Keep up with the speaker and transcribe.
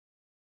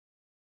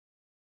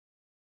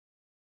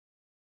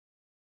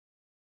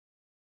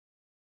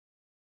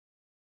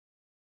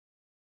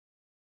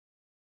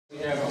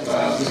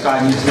This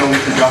guy needs no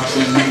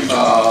introduction.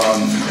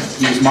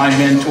 He was my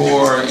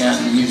mentor,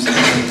 and he's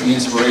the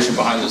inspiration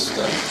behind this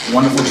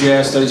wonderful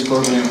jazz studies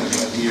program we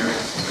have here.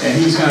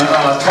 And he's going to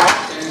talk,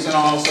 and he's going to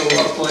also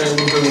play a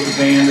little bit with the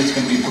band that's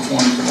going to be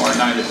performing tomorrow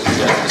night at the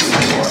Jazz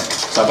Festival.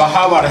 So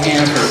how about a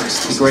hand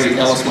for the great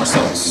Ellis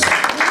Marsalis?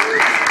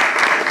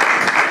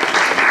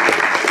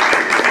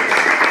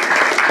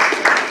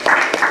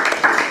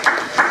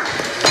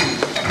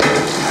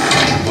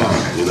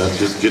 Did I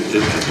just get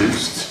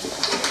introduced?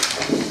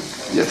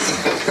 Yes.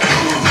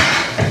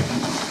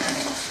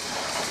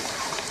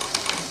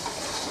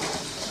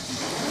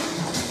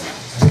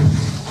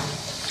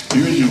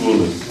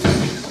 Usually,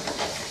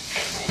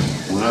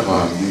 whenever I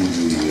do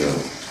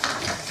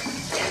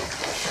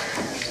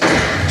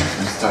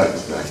this type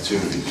of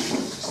activity,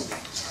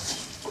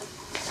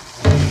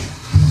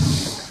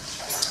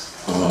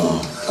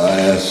 I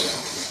ask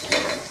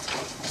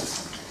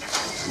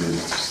the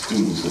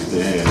students if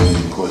they have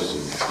any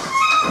questions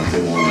that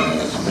they want to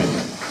ask me,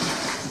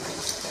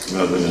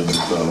 rather than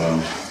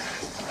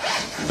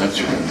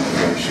lecturing.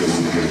 I'm sure we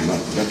get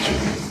enough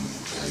lecturing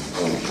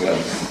in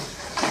class.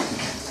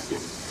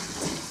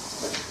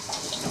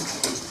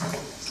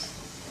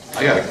 I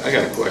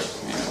got a question.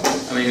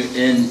 I mean,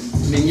 in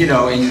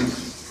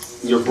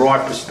your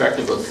broad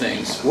perspective of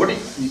things, what do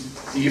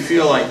you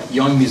feel like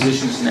young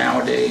musicians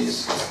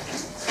nowadays?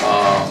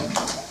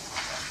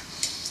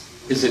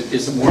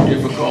 Is it more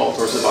difficult,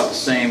 or is it about the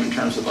same in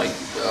terms of like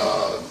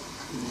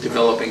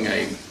developing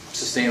a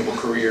sustainable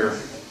career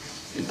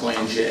in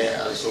playing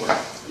jazz? Or, I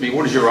mean,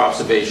 what is your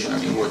observation? I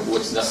mean,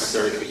 what's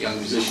necessary for young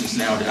musicians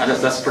nowadays?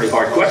 That's a pretty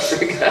hard question,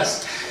 I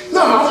guess.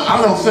 No,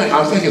 I don't think.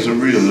 I think it's a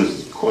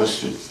realistic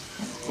question,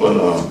 but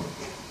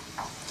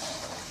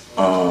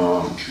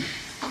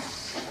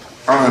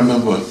I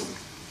remember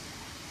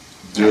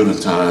during the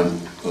time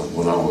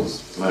when I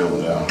was playing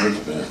with Al Hirsch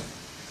band,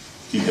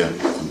 he had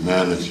a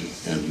manager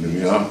in New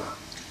York,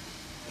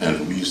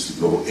 and we used to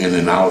go in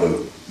and out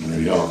of New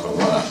York a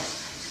lot.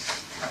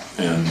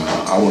 And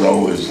I would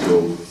always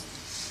go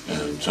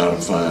and try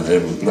to find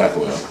Edward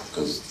Blackwell,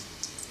 because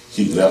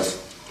he left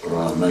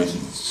around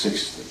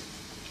 1960.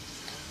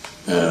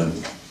 And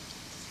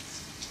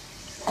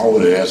I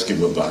would ask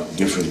him about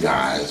different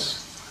guys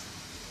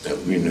that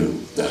we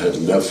knew that had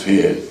left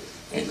here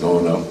and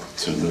gone up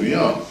to New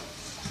York.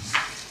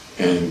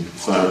 And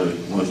finally,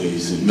 one day he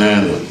said,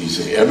 man, look, he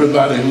said,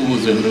 everybody who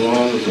was in New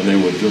Orleans and they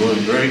were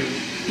doing great,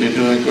 they're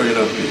doing great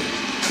up here.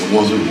 The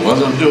ones who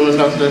wasn't doing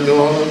nothing in New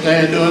Orleans, they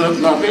ain't doing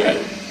nothing up here.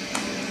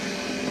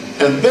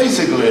 And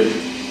basically,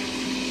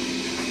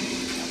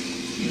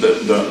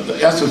 the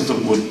essence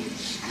of what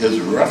his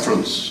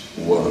reference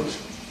was,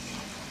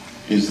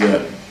 is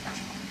that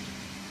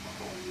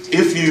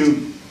if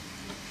you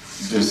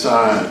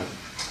decide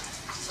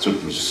to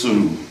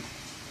pursue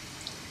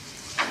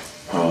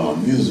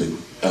music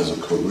as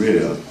a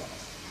career,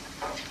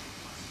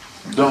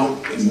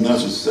 don't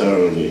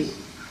necessarily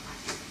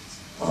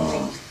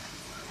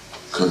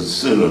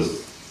consider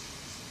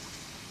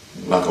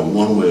like a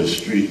one-way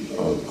street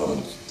or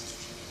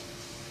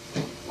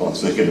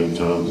thinking in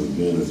terms of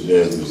being a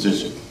jazz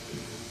musician.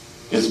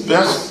 It's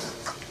best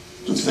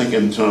to think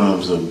in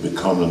terms of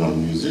becoming a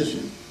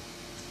musician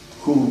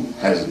who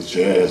has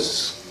jazz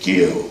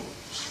skill.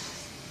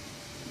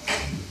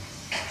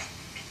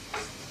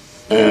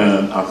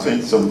 And I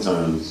think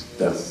sometimes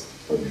that's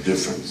a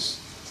difference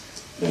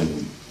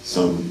in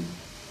some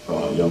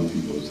young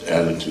people's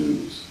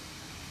attitudes.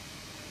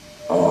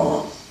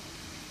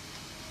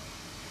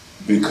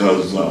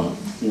 Because,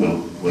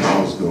 when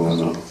I was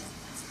growing up,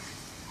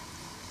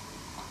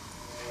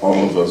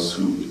 all of us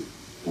who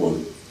were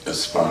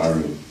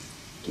aspiring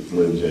to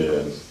play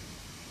jazz,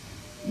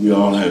 we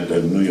all had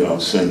that New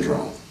York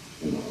syndrome.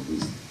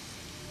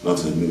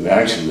 Nothing new.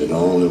 Actually, the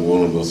only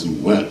one of us who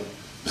went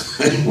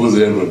was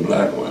Edward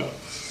Blackwell.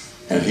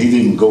 And he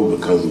didn't go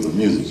because of the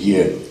music. He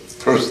had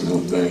personal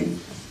things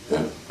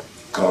that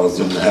caused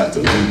him to have to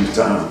leave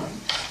town.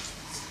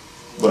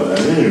 But at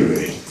any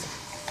rate,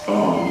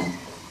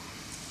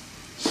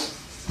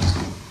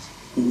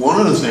 one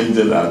of the things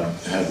that I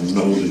have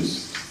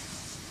noticed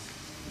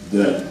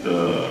that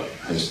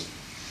has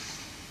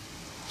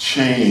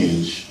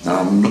changed, now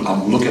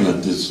I'm looking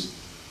at this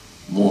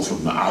more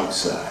from the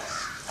outside.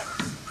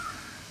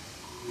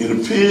 It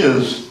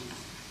appears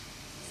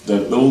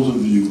that those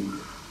of you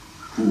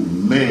who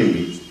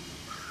may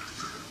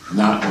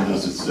not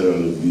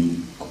necessarily be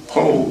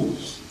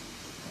opposed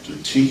to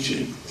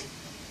teaching,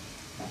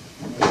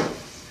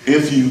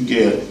 if you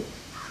get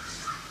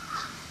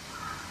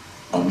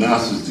a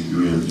master's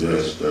degree in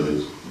jazz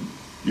studies,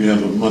 you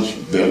have a much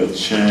better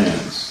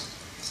chance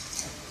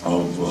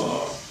of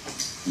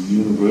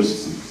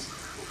university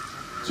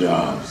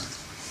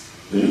jobs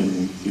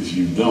than if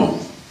you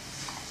don't.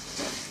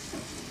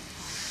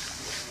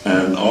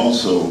 And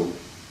also,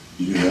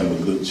 you have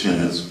a good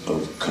chance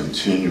of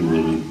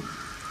continually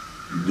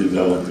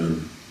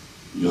developing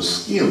your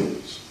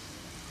skills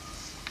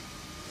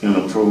in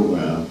a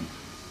program.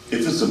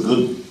 If it's a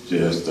good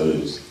jazz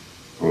studies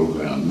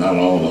program, not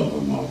all of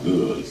them are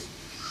good,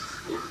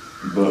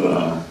 But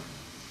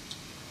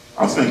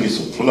I think it's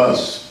a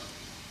plus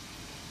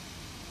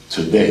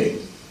today.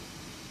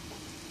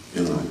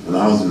 You know, when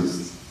I was in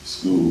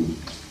school,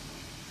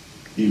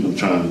 even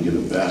trying to get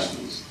a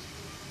bachelor's,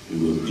 it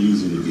was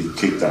easy to get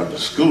kicked out of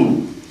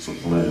school for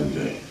playing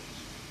jazz.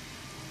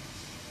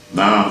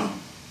 Now,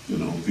 you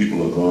know,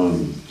 people are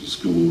going to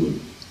school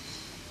and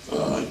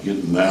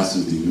getting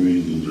master's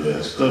degrees in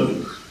jazz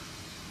studies,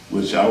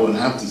 which I would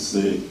have to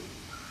say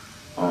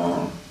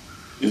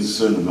is a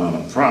certain amount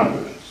of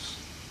progress.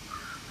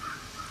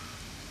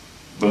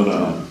 But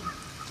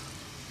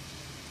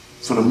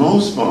for the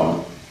most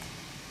part,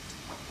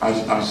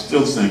 I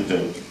still think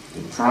that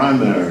the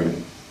primary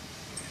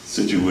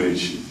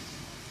situation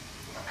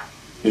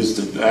is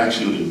to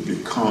actually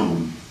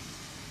become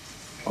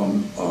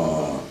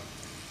a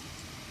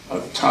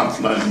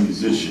top-flight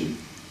musician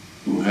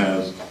who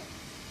has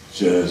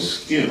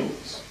jazz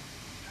skills.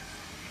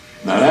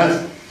 Now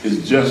that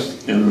is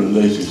just in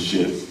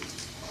relationship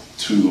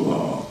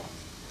to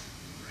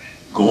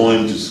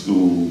going to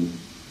school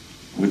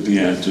with the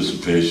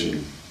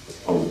anticipation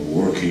of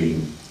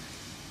working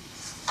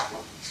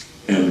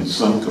in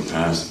some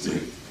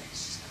capacity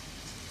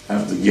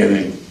after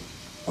getting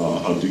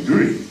a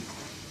degree.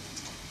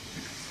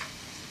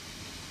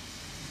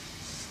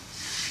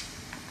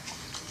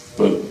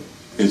 But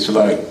it's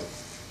like,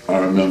 I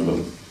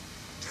remember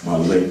my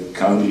late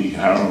colleague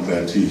Harold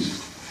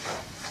Baptiste,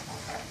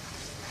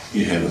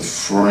 he had a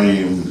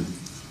framed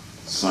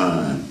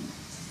sign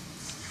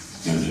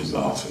in his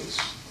office,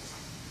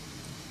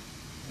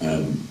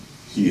 and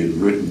he had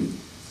written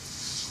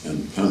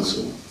in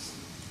pencil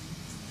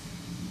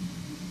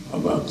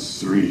about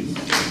 3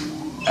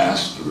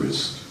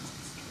 asterisks,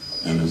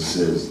 and it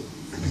says,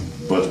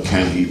 "But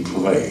can he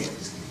play?"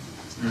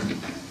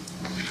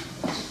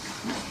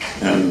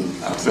 And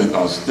I think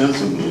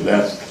ostensibly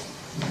that's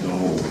the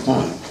whole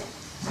point.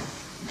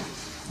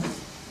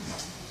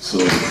 So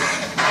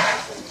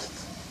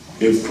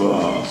if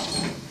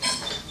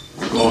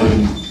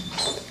going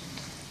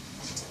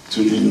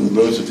to the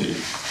university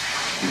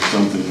is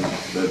something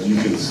that you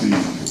can see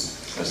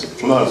as a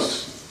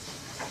plus,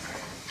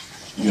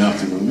 you have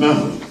to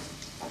remember,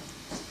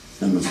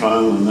 in the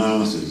final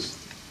analysis,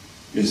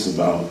 it's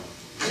about,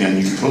 can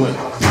you play?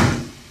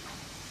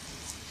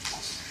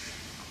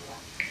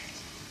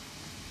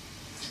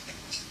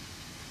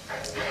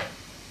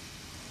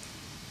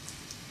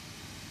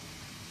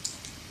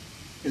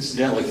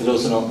 Incidentally, for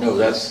those who don't know,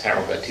 that's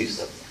Harold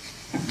Batista.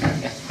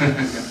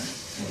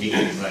 He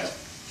can play.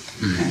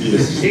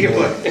 Yes. He can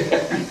play.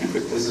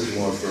 This is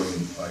more from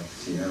like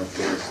piano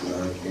players,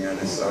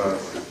 pianists.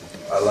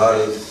 A lot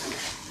of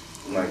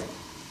like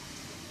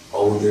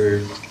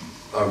older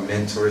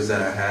mentors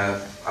that I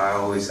have, I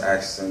always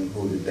ask them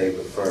who did they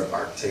prefer,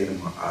 Art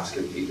Tatum or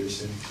Oscar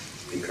Peterson,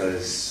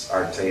 because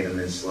Art Tatum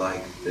is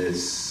like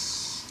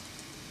this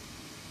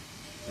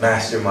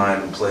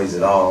mastermind who plays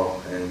it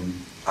all, and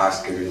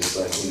Oscar is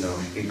like, you know,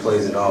 he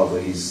plays it all,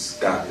 but he's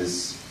got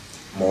this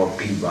more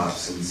bebop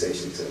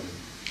sensation to him.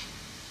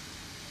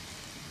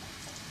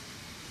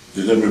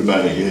 Did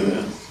everybody hear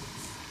that?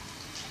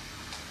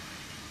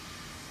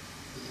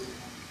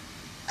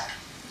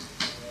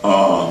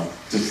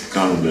 Just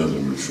kind of as a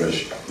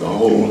refresher,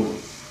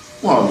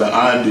 the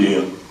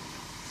idea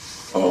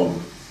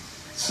of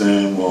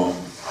saying, well,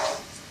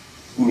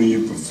 who do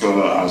you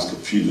prefer, Oscar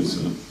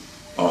Peterson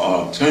or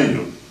Art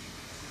Tatum?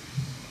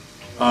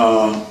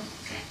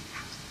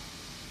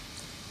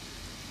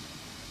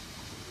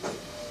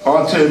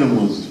 Art Tatum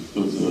was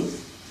a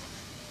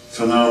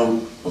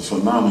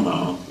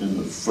phenomenon in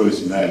the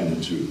first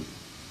magnitude.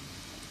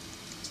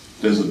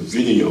 There's a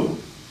video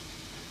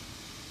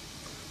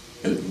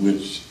at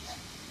which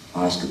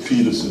Oscar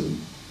Peterson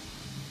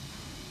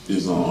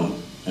is on,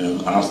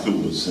 and Oscar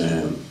was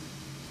saying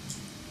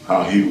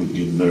how he would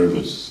get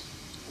nervous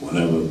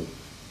whenever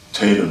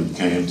Tatum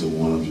came to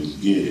one of his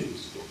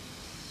gigs.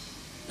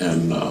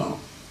 And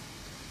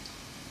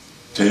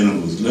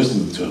Tatum was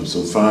listening to him,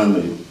 so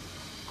finally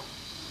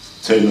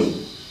Tatum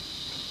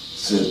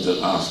said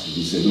to Oscar,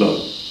 he said,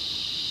 look,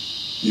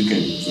 you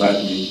can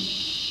like me,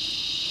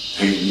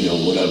 hate me,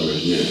 or whatever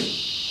it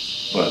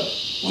is, but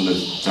when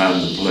it's time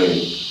to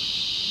play,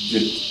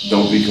 just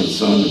don't be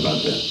concerned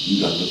about that.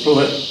 You got to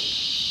play.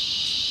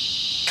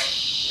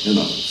 You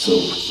know, so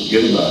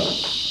forget about it,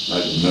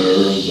 like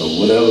nerves or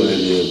whatever it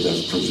is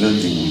that's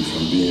preventing you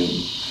from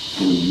being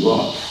who you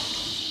are.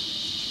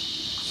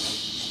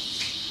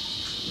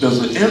 There's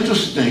an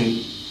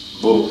interesting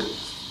book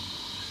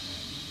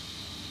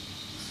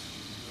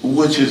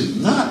which is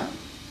not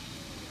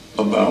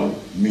about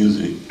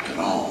music at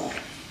all.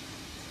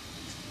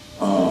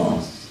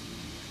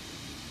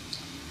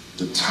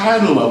 The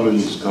title of it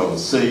is called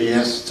Say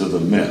Yes to the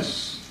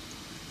Mess.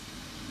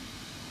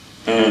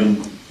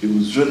 And it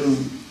was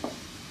written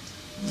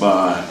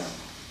by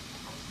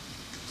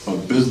a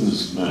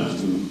businessman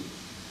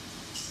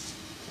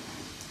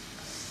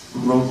who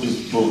wrote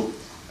this book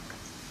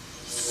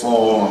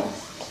for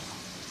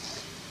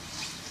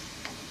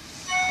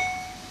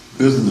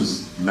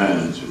business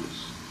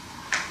managers.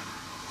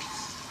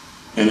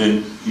 And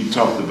then he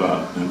talked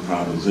about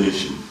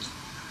improvisation.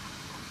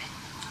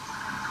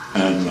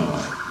 And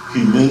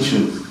he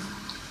mentioned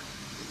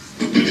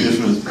the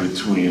difference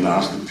between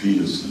Oscar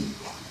Peterson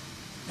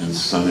and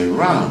Sonny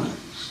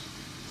Rollins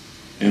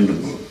in the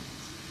book.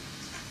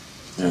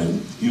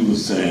 And he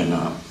was saying,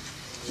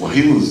 well,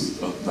 he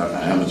was like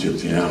an amateur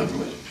piano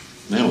player.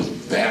 And there was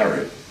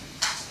Barrett,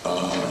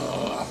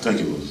 I think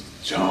it was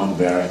John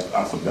Barrett,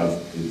 I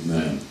forgot his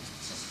name.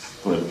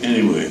 But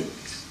anyway,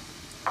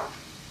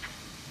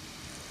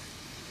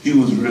 he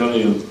was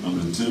really an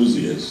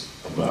enthusiast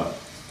about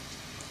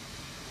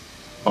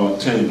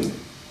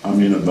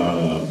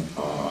about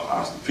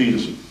Oscar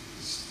Peterson.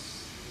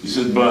 He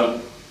said, but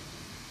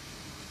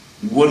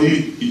what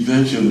he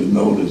eventually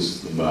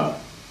noticed about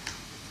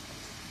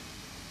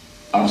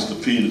Oscar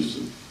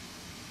Peterson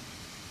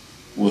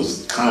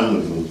was kind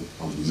of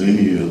a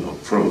linear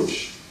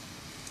approach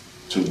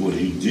to what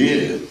he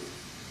did.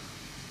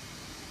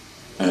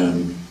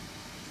 And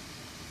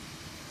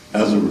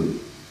as a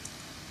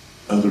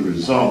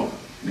result,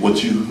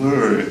 what you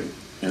heard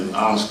in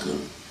Oscar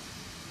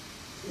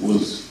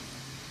was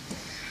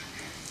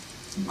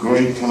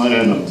great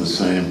playing of the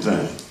same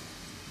thing.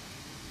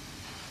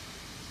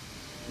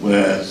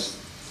 Whereas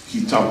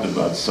he talked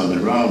about Sonny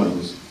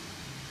Rollins,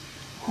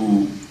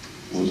 who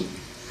was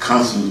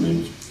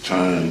constantly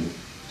trying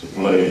to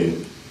play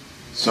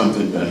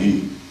something that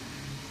he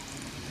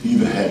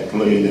either had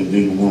played and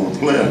didn't want to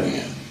play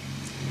again,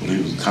 but he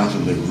was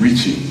constantly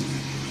reaching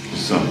for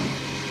something.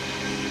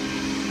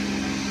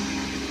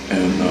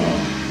 And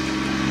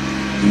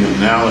the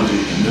analogy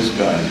in this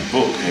guy's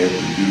book had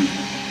to do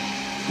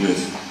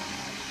with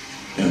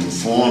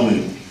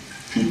informing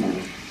people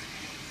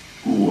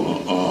who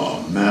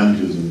are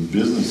managers and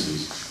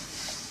businesses,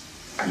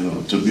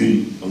 to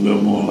be a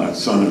little more like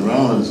Sonny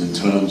Rollins in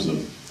terms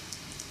of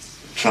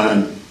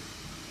trying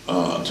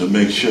to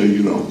make sure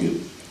you don't get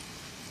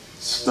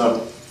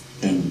stuck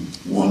in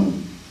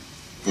one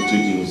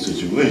particular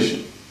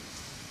situation.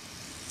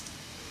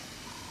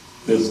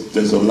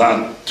 There's a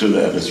lot to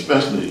that,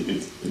 especially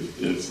if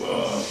you're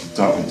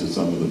talking to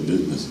some of the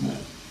businessmen,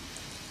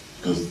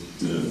 because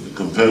the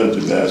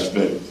competitive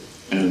aspect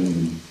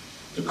in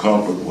the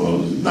corporate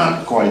world is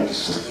not quite the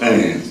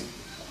same,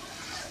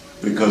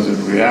 because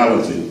in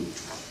reality,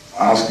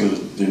 Oscar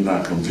did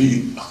not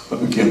compete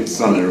against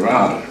Sonny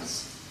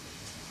Rollins.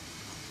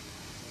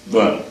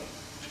 But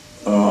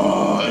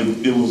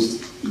it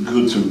was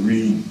good to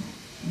read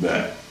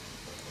that.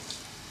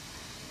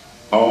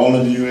 All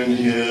of you in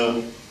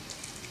here,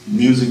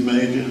 music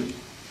major,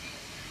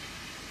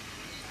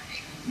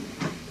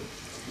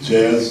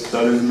 jazz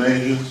studies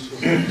majors,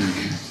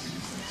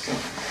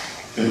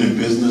 any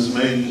business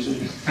majors?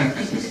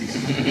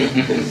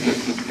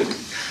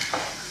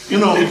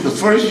 The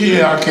first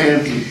year I came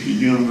to the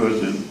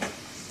University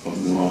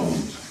of New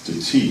Orleans to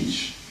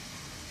teach,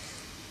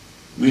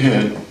 they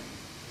had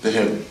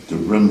the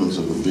remnants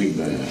of a big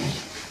band.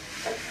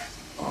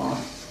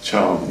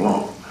 Charles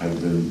Blanc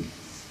had been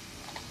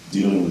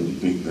dealing with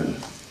the big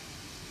band.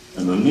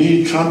 And the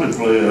lead trumpet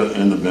player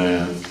in the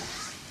band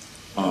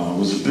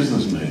was a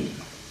business major.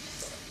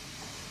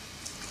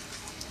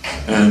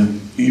 And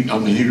he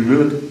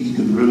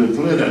could really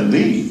play that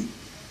lead.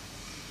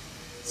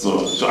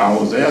 So I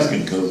was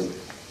asking, because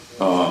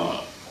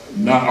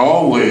not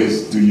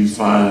always do you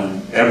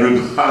find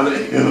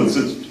everybody in a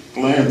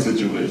playing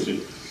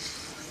situation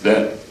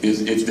that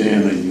is, if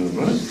they're in a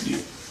university,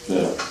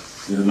 that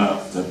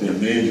they're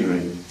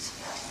majoring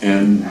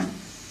in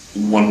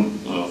one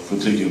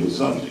particular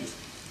subject.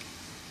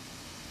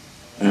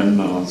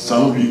 And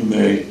some of you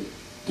may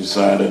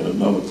decide at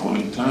another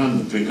point in time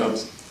to pick up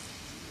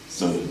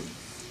something.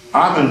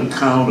 I've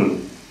encountered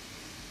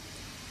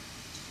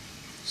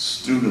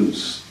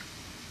students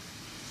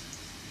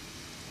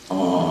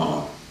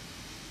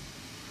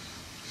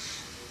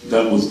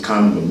that was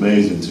kind of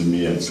amazing to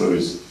me at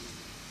first,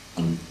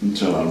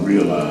 until I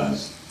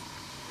realized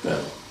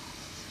that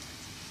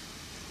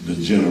the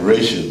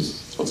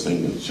generations of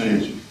things are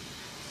changing.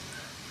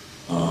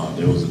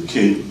 There was a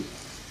kid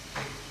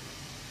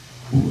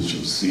who was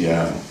from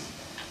Seattle.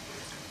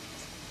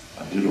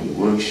 I did a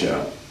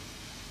workshop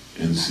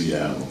in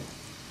Seattle,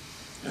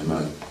 and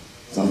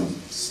I'm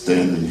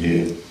standing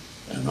here,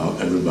 and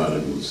everybody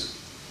was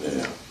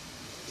there.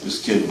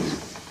 This kid was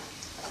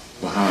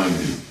behind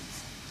me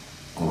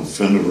on a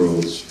Fender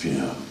Rhodes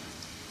piano.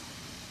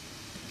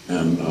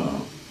 And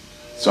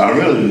so I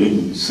really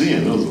didn't see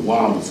him. It was a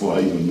while before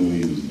I even knew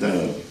he was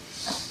there.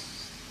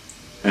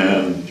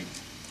 And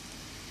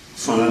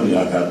finally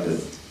I got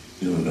the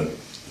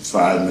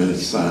 5-minute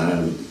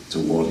sign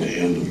toward the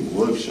end of the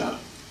workshop.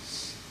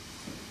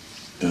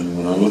 And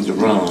when I looked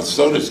around, I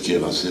saw this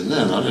kid. I said,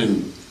 man, I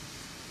didn't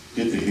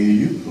get to hear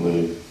you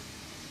play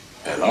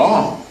at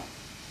all.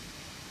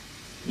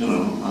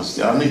 I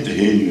said, I need to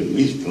hear you at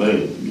least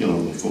play,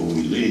 before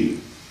we leave.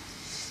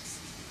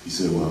 He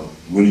said, well,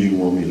 what do you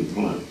want me to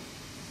play?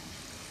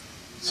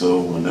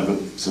 So whenever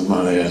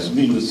somebody asked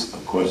me a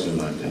question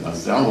like that, I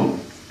said, I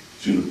want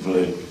you to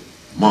play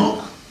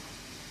Monk.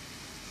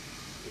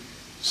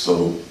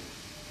 So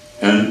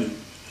And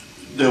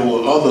there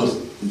were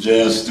other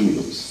jazz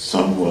students.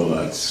 Some were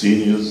like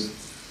seniors.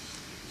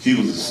 He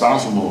was a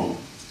sophomore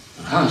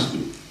in high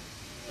school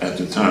at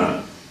the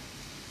time.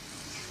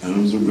 And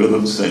it was a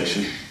rhythm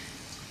section.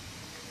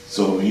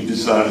 So he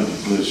decided to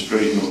play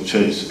straight no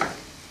chaser.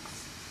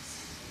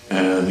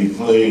 And he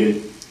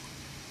played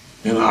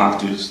in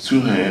octaves,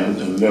 two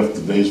hands, and left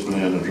the bass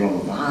player and the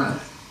drummer behind.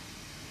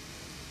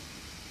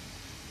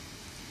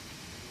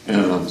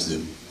 And I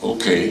said,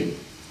 okay,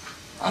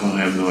 I don't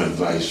have no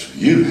advice for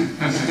you.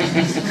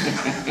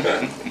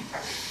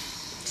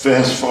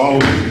 Fast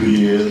forward 3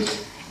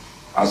 years,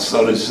 I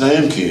saw the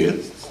same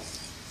kid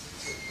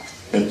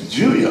at the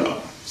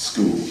Juilliard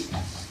school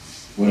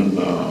when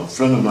a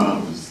friend of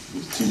mine was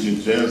teaching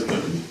jazz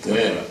studies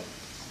there.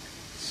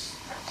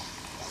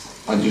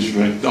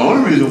 The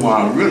only reason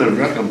why I really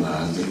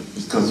recognized him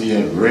is because he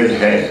had red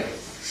hair.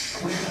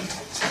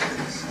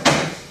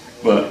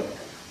 But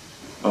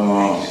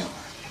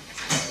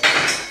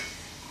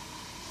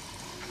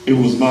it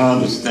was my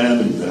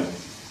understanding that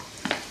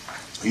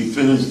he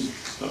finished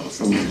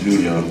from the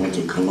Juilliard, went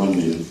to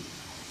Columbia,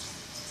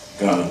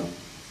 got a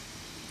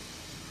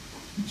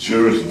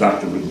Juris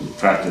Doctorate in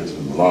practice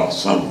in law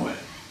somewhere.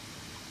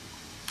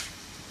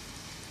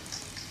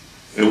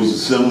 It was a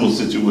similar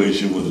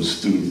situation with a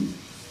student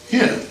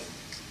here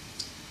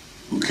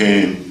who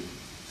came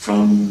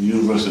from the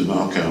University of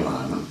North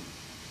Carolina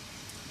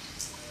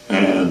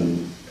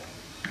and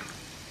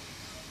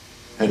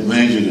had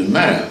majored in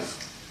math,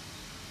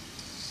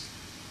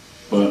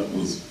 but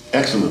was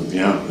excellent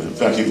piano player. In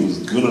fact, he was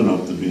good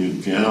enough to be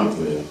a piano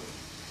player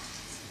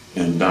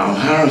in Don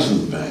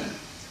Harrison's band.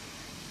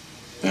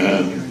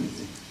 And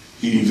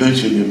he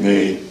eventually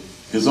made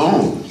his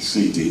own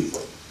CD.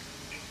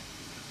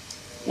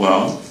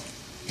 Well,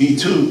 he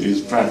too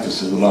is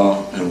practicing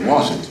law in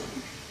Washington.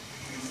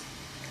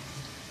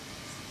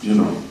 You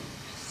know.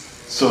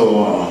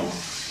 So,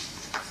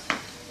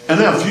 and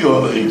there are a few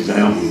other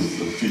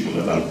examples of people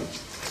that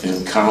I've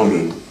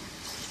encountered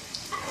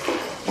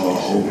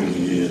over the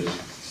years.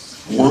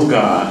 One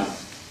guy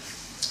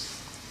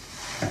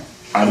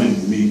I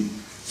didn't meet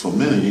for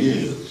many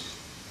years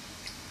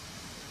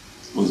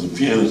was a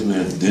pianist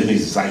named Denny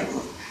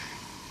Zeitlin.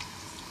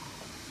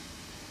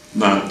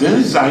 Now,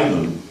 Denny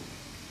Zeitlin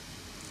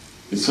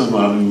is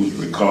somebody whose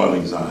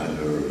recordings I had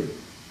heard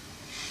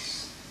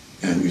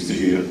and used to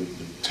hear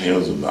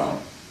tales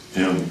about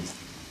him.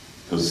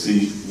 Because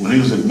see, when he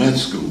was in med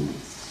school,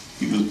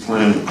 he was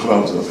playing the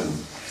clubs up in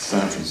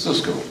San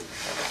Francisco.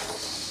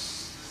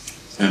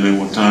 And there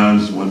were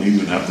times when he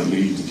would have to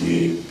leave the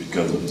gig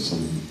because of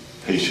some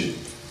patient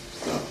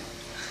stuff.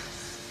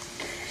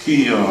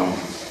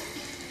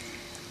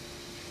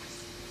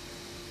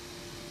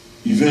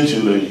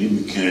 Eventually he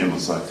became a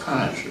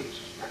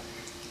psychiatrist.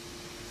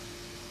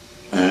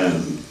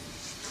 And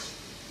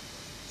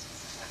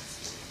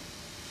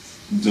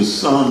the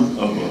son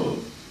of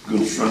a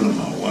good friend of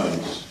my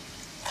wife's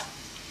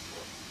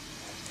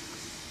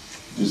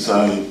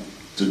decided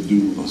to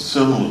do a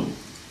similar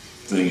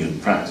thing in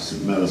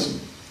practicing medicine,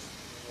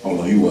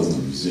 although he wasn't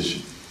a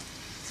musician.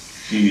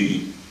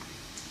 He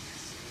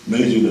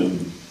majored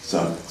in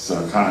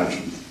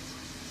psychiatry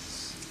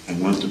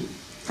and went to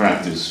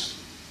practice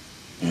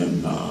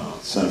in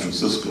San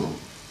Francisco.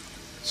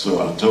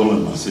 So I told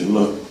him, I said,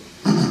 look,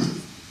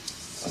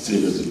 I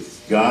said, there's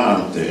a guy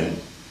out there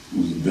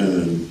who's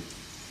been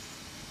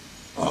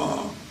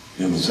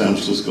in the San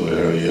Francisco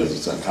area as a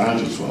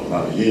psychiatrist for a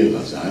lot of years.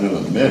 I said, I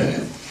never met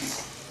him,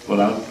 but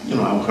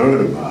I've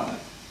heard about it.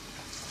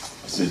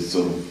 I said,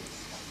 so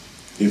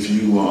if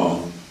you,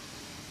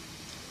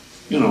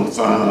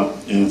 find out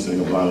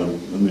anything about it,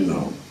 let me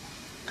know,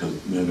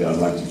 because maybe I'd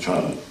like to try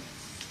to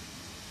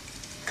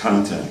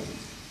contact him.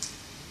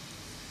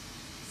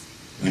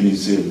 And he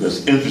said,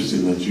 that's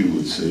interesting that you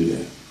would say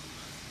that,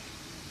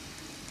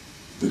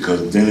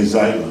 because Denny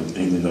Zeitlin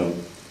ended up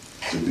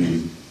to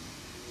be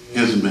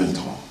his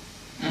mentor.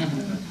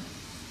 Mm-hmm.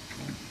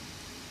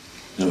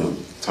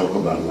 Talk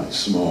about like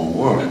small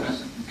world.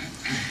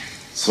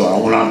 So I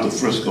went out to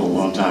Frisco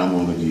one time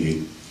on a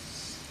gig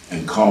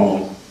and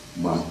called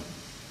my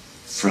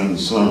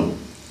friend's son,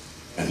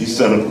 and he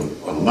set up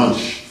a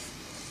lunch.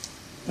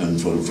 And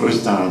for the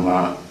first time,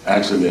 I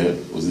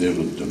actually was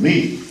able to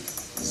meet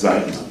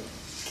Zeitlin.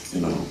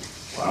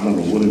 I don't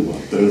know what it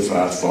was,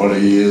 35, 40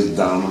 years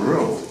down the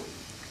road.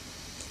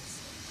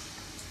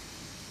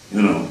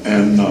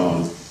 And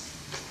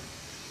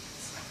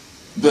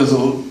there's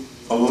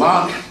a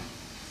lot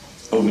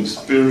of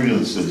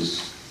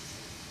experiences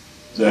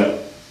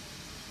that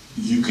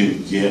you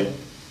can get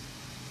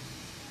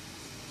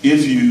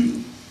if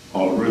you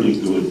are really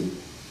good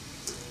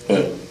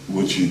at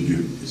what you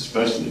do,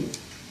 especially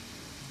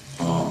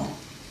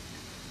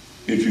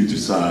if you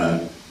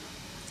decide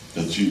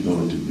that you're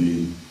going to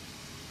be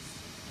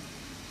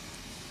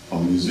a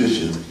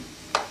musician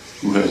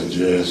who has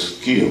jazz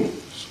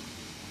skills.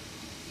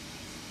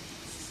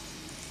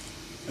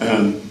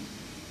 And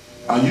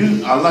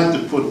I like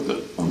to put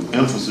an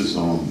emphasis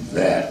on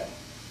that,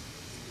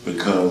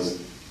 because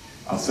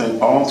I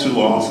think all too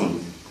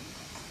often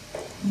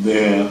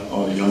there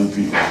are young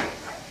people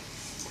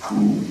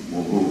who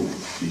will hold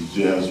these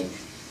jazz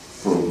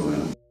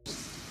programs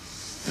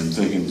and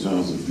think in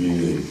terms of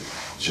being a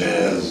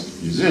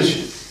jazz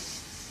musician.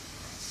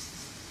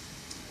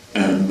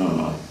 And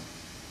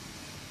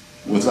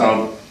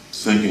without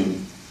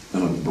thinking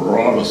in a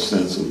broader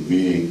sense of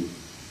being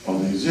a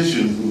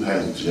musician who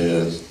has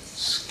jazz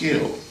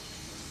skill.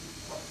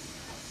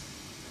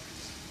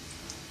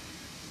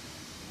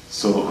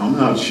 So I'm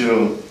not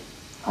sure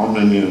how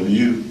many of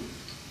you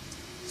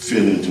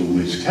fit into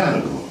which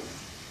category.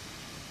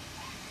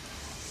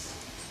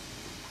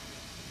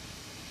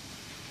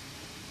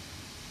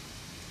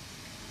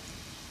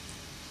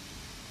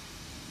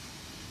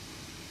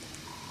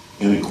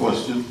 Any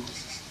questions?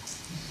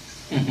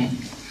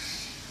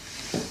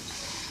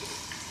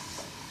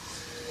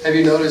 Have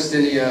you noticed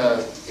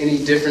any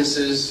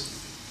differences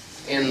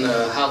in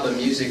how the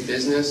music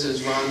business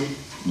is run?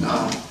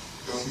 No.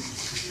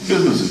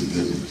 Business is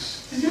business.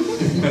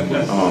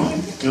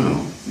 You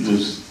know,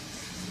 just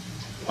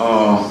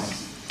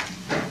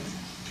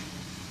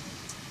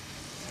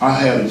I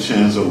had a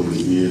chance over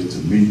the years to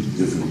meet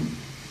different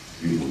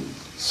people,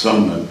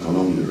 some that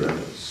Columbia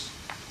Records.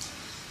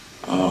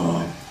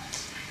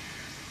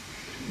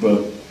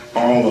 But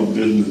all of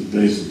business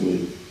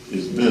basically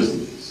is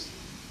business.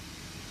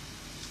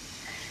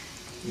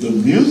 The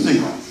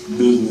music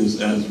business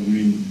as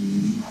we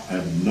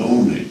have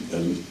known it,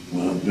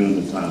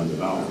 during the time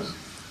that I was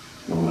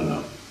growing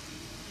up,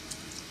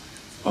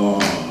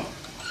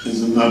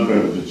 is in not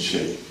very good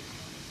shape.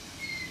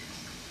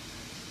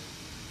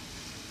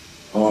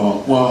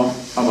 Well,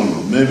 I don't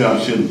know, maybe I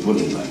shouldn't put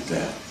it like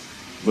that,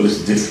 but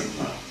it's different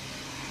now.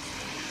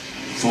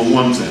 For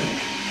one thing,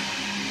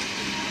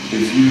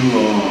 if you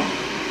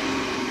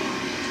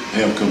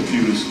have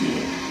computer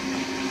skills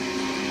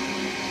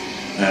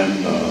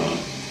and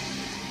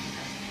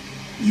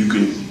you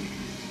can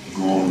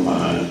go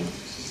online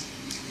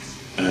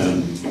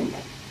and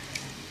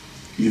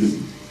either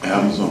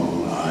Amazon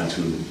or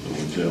iTunes or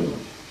whichever,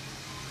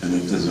 and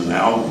if there's an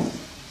album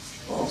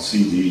or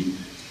CD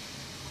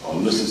or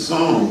list of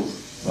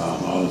songs by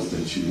an artist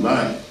that you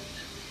like,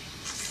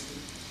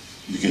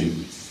 you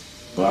can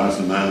buy it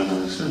for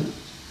 99 cents.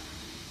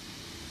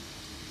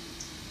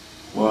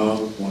 Well,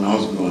 when I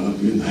was growing up,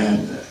 we didn't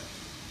have that.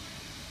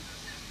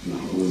 You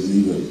know, it was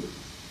either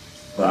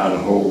buy the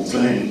whole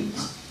thing,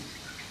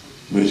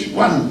 which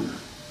wasn't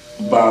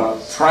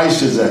about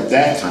prices at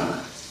that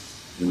time.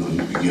 You know,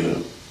 you could get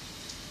a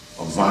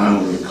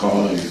vinyl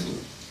recording for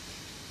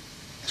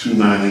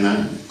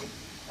 $2.99.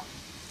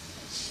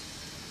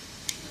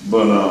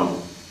 But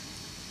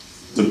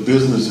the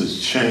business has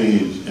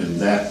changed in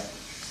that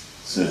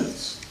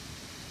sense.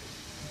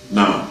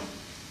 Now,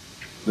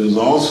 there's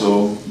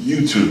also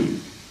YouTube.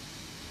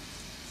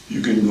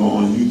 You can go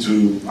on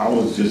YouTube. I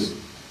was just,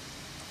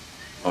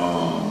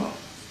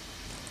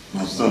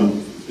 my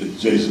son,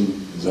 Jason,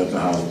 was at the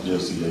house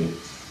yesterday,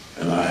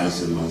 and I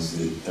asked him, I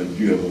said, have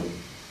you ever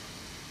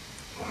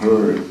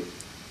heard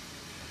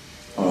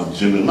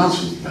Jimmy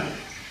Lunsford's band?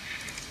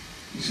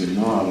 He said,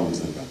 no, I don't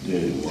think I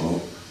did.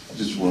 Well, I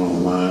just went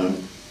online,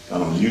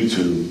 got on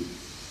YouTube,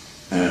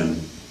 and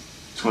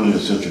 20th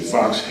Century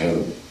Fox had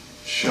a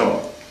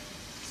short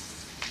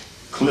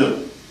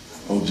clip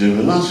of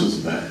Jimmy Lunsford's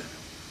band.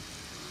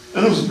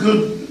 And it was a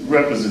good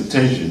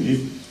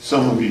representation.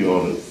 Some of you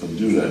ought to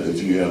do that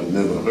if you have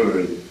never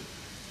heard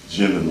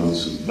Jimmy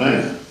Lunsford's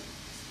band.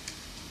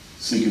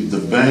 See, the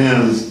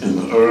bands in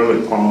the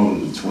early part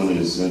of the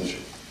 20th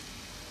century,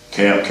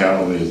 Cab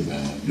Calloway's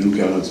band, Duke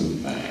Ellington's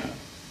band,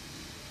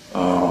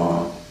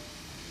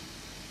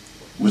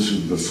 which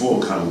was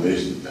before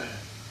Congregation's band.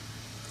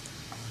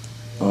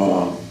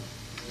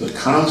 The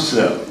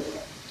concept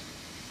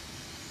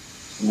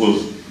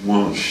was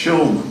one of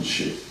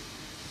showmanship.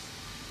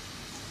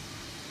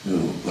 You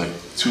know, like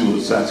two of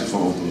the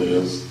saxophone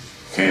players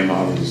came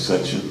out of the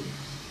section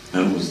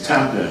and was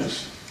tap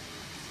dancing.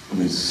 I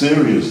mean,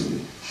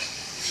 seriously,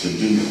 to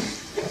do that.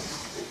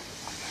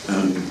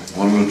 And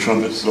one of the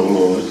trumpet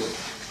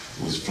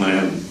soloists was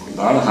playing a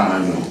lot of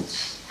high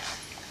notes.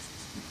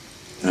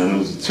 And it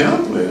was a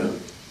tenor player,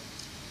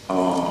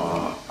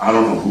 I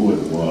don't know who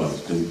it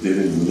was, because they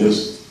didn't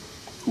list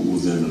who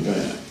was in the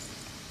band,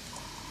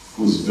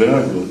 who was a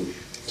very good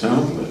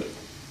tenor player.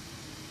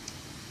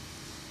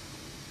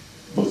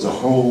 But the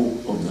whole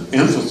of the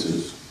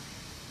emphasis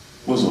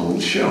was on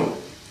the show.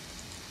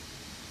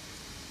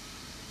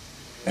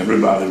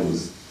 Everybody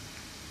was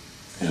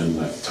in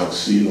like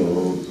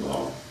tuxedos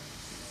or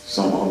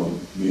some other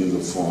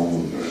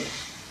uniform dress.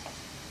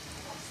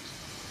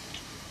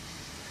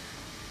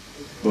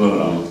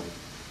 But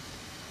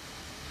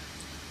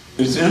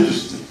it's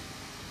interesting.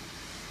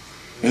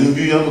 And if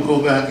you ever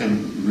go back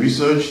and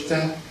research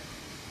that?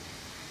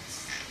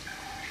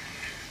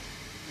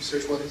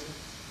 Research what exactly?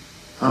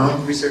 Huh?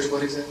 Research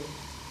what exactly?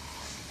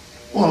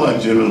 Well,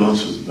 like Jimmy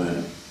Lunsford's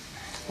band,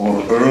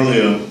 or the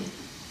earlier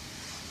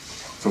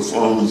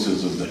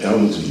performances of the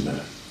Ellington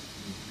band,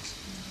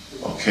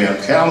 or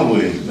Cab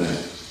Calloway's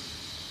band.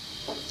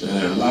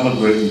 There are a lot of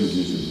great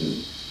musicians in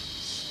it.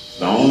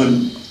 The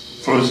only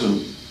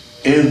person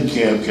in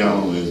Cab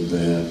Calloway's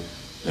band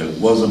that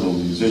wasn't a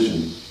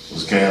musician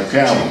was Cab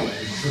Calloway.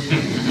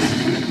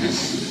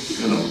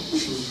 You know,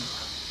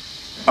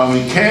 I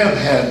mean, Cab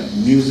had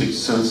music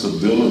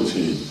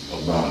sensibility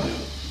about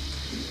him,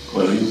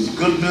 but he was a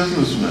good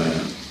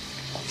businessman,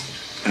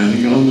 and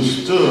he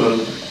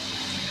understood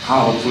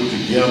how to put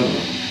together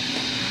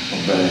a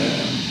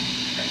band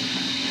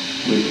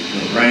with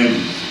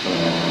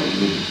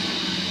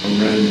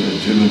arranger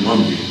Jimmy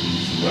Mundy, who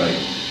used to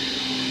write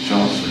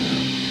Johnson,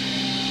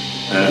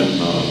 and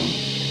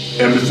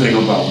everything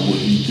about what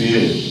he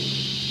did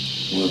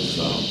was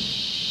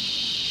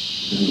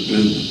in the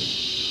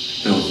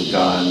business. There was a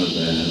guy in the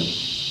band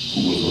who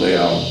would lay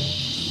out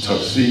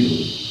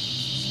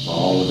tuxedos for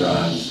all the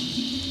guys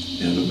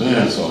in the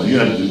band. So all you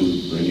had to do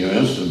was bring your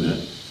instrument,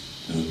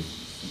 and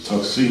the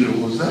tuxedo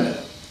was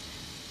there.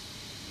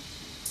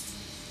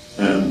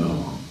 And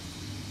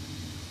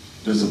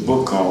there's a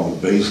book called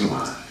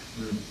Baseline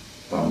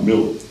by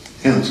Milt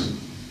Hinton.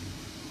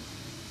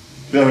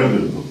 Very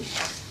good book.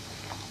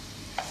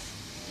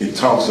 It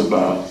talks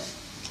about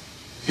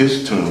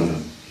his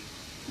turn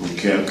with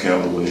Cab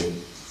Calloway,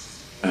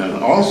 and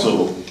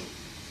also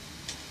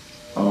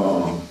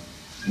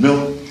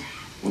Milt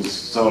was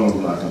sort of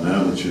like an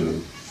amateur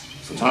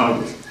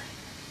photographer,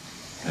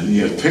 and he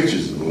had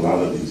pictures of a lot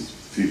of these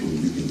people.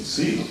 You can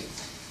see them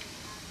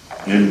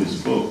in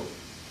his book.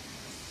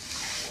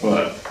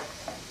 But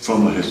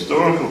from a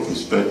historical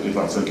perspective,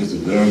 I think it's a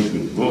very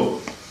good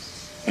book.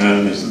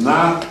 And it's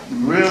not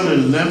really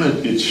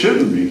limited, it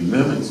shouldn't be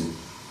limited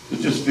to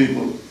just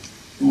people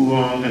who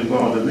are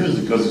involved in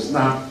music, because it's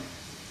not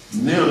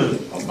nearly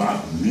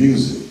about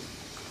music.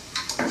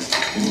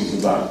 It was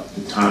about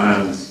the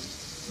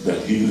times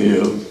that he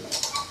lived,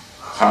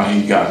 how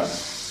he got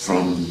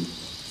from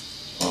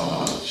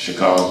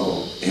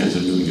Chicago into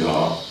New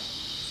York.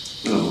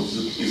 You know,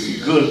 it's a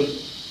good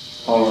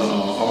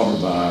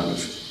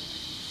autobiography.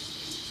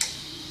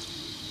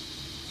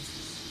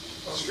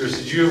 I was curious,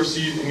 did you ever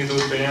see any of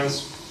those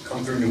bands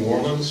come through New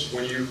Orleans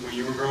when you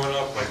were growing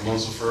up, like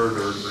Munselford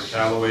or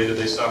Callaway? Did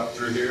they stop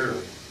through here?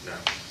 Or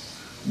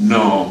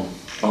no.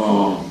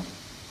 No.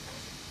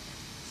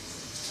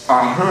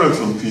 I heard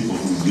from people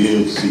who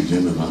did see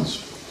Jimmy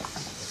Munster.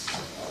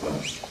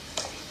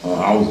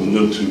 I was a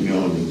little too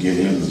young to get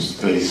into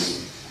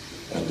space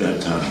at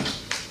that time.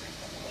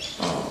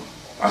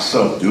 I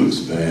saw Duke's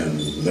band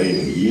in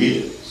later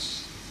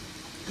years,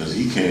 because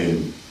he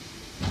came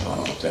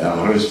to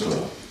Ellis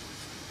Club.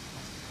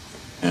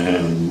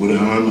 And Woody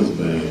Herman's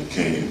band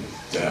came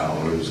to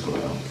Ellis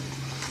Club.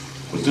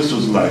 But this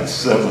was like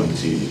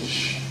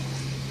 70-ish.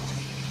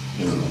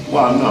 You know,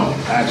 well, no,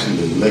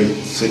 actually late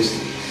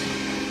 60s.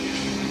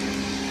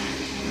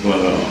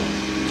 But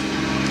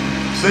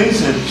things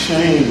had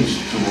changed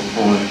to a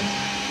point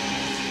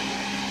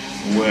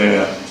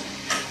where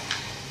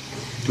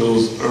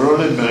those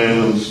early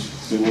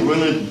bands, they were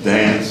really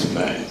dance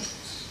bands.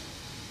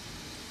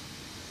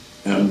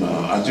 And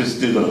I just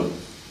did a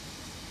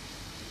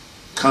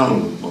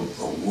kind of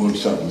a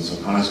workshop with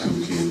some high school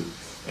kids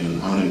in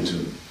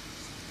Huntington,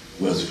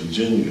 West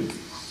Virginia.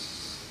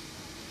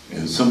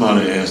 And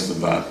somebody asked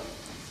about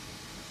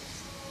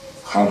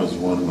how does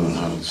one learn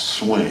how to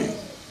swing?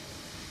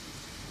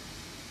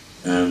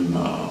 And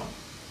I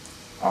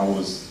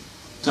was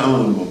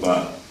telling them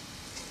about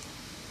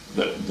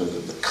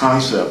the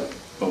concept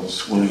of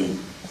swing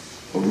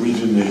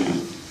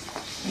originated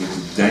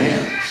with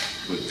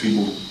dance, with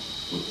people,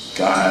 with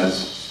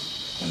guys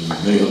and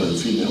male and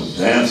female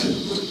dancing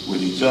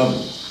with each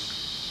other.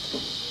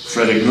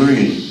 Freddie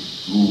Green,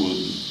 who was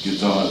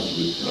guitarist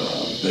with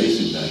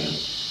Basie Band,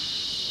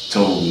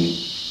 told me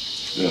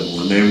that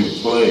when they would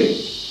play,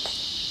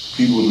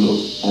 he would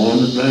look on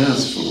the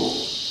dance floor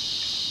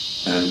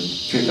and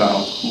pick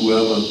out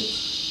whoever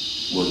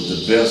was the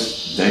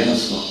best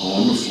dancer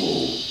on the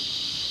floor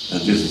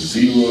and just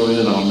zero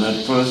in on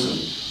that person.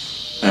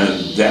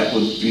 And that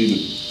would be the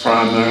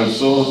primary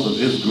source of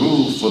his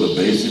groove for the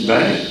Basie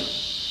Band.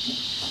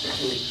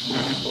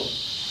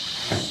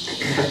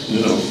 You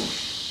know,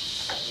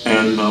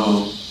 and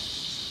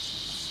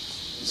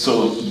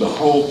so the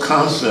whole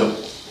concept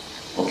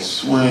of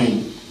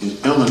swing is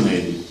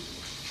emanated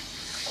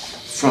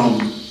from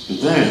the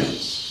dance.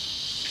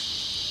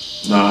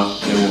 Now,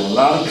 there were a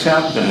lot of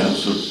tap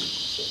dancers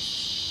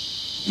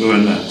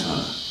during that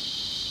time.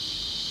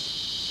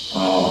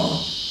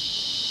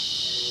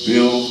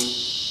 Bill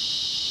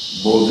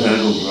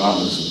Bojangles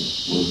Robinson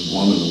was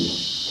one of the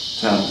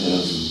tap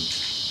dancers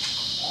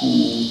who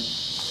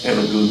had a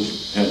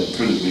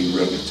pretty big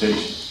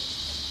reputation.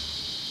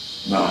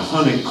 Now,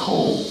 Honey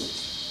Cole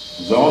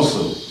was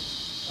also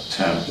a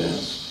tap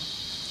dancer.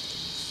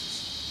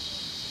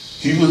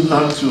 He was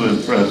not too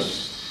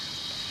impressed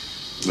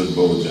with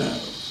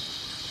Bojangles,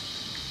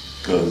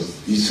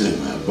 because he said,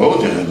 man,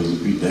 Bojangles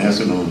would be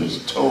dancing on his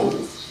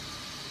toes.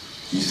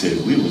 He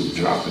said, we was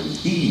dropping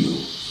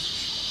heels.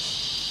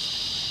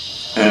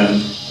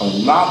 And a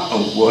lot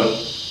of what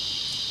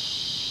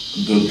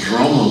the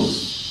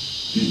drummers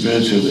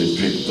eventually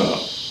picked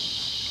up,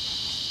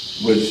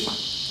 which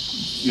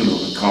you know,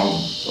 they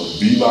call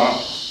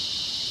bebop,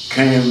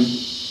 came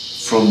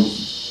from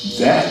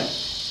that,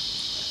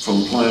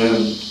 from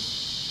playing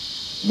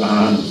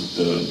behind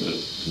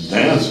the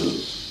dancers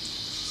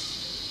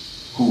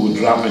who were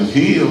dropping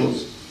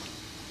heels,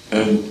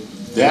 and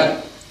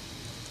that,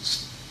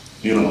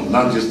 you know,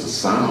 not just the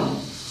sound,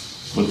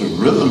 but the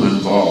rhythm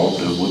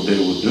involved in what they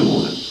were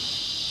doing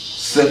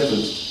set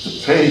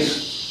the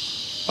pace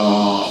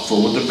for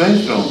what the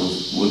bass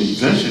drummers would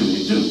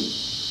eventually do.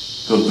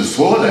 Because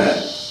before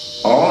that,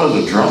 all of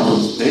the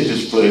drummers, they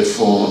just played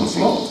four on the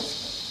floor.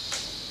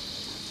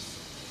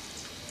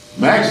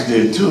 Max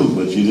did too,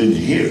 but you didn't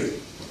hear it.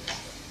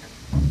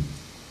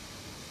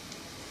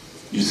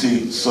 You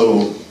see,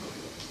 so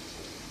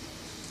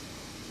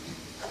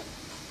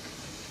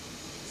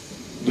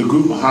the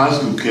group of high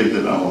school kids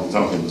that I was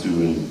talking to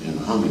in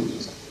Huntington,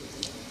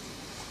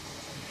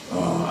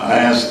 I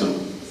asked them,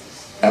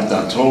 after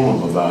I told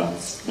them about,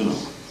 you know,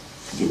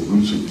 the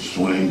roots of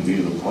swing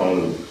being a part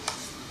of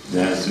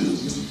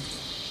dances and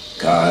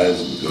guys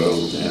and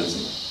girls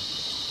dancing,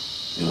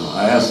 you know,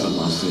 I asked them,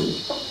 I said,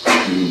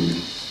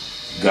 do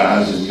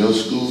guys in your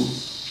school,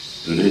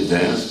 do they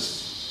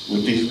dance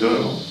with these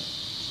girls?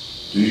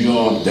 Do you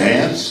all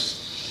dance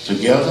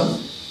together?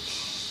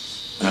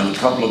 And a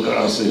couple of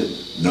guys said,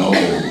 no.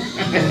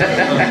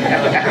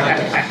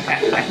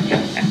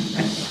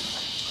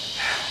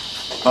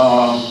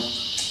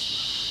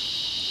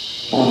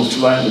 On a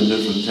slightly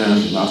different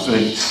tangent, I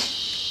think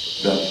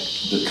that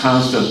the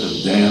concept of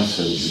dance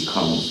has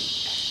become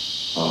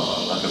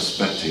like a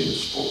spectator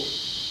sport.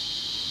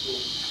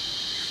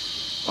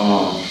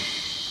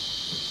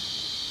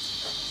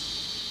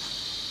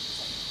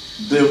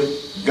 The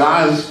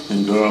guys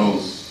and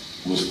girls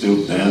were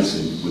still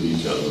dancing with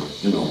each other,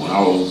 you know, when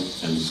I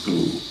was in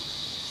school.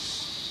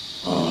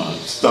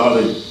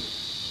 Started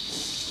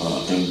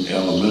in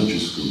elementary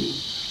school.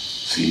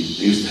 See,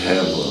 they used to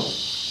have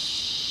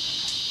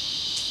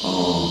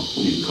what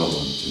do you call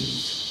them?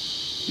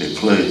 They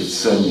played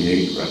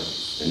 78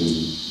 records and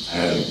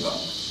had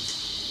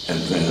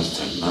advanced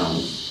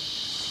technology.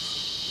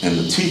 And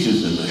the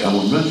teachers in the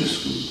elementary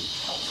school,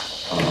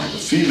 the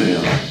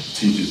female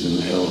teachers in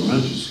the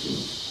elementary school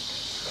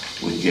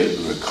would get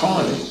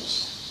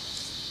recordings,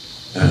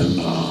 and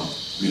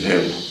we'd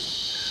have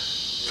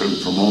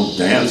promote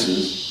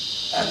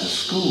dances at the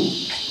school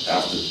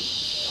after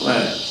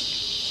class.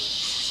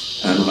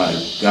 And like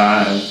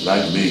guys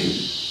like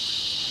me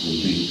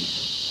would be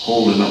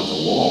holding up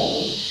the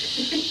wall.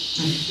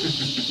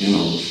 You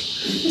know,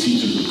 the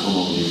teachers would come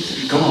over and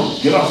say, come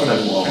on, get off of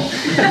that wall.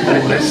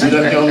 See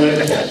that young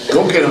lady?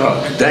 Go get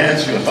her,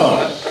 dance with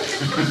her.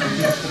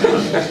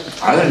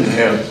 I didn't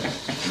have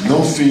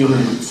no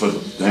feeling for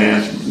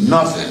dance,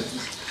 nothing.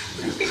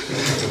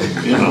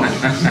 You know.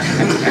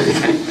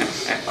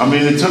 I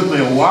mean, it took me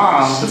a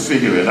while to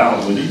figure it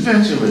out, but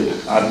eventually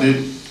I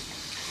did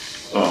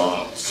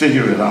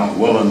figure it out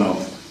well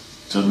enough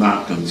to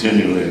not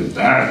continually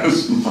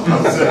embarrass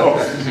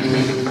myself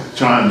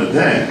trying to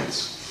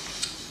dance.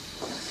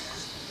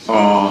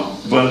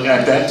 But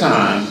at that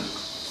time,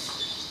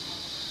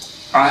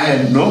 I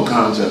had no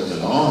concept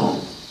at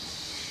all,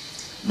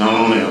 not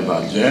only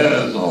about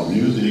jazz or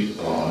music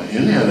or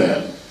any of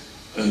that.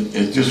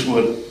 It's just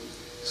what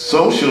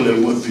socially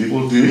what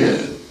people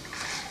did.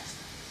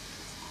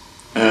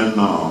 And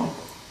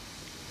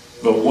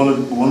but one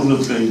of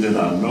the things that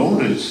I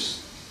noticed,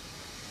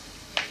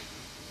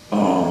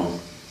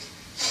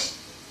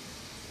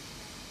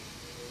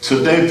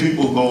 today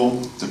people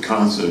go to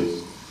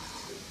concerts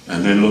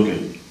and they look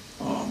at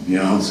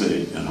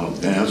Beyonce and her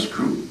dance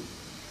crew,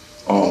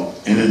 or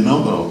any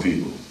number of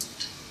people,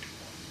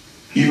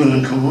 even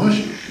in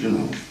commercials, you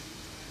know.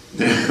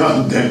 There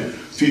are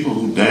people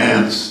who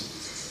dance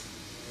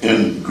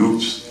in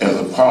groups as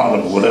a part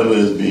of whatever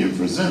is being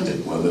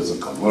presented, whether it's a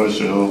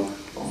commercial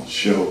or a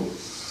show.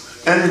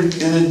 And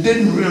it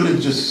didn't really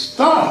just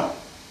start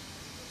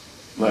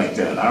like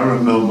that. I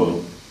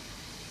remember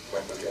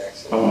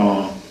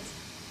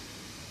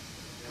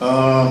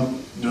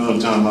during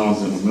the time I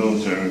was in the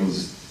military, it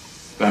was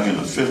back in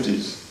the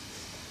 50s,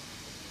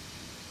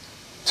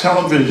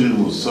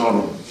 television was sort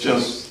of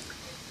just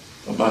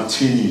about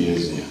 10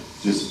 years in,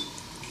 just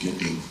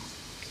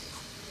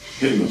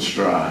hitting a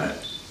stride.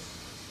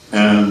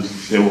 And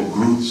there were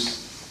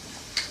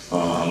groups,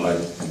 like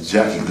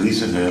Jackie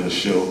Gleason had a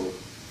show,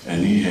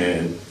 and he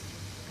had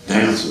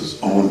dancers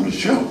on the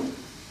show.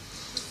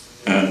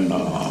 And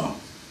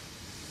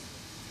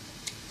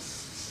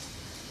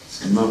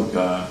another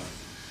guy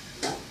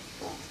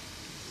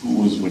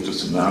who was with the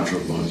Sinatra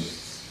bunch,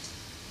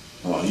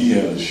 he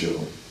had a show.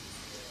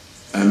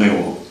 And there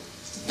were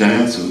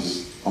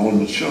dancers on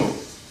the show.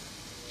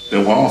 They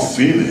were all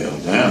female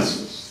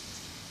dancers.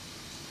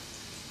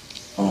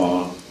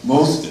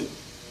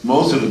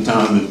 Most of the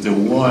time, if there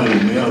were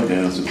any male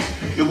dancers,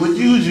 it would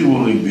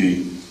usually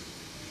be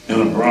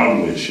in a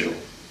Broadway show.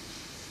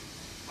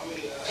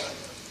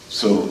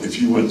 So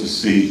if you went to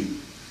see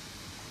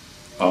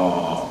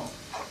a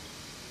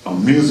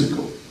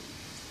musical,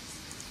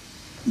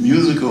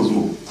 musicals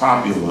were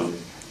popular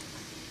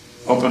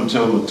up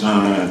until the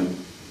time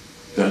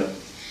that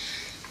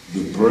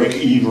the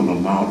break-even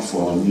amount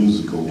for a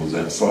musical was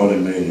at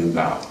 $40 million.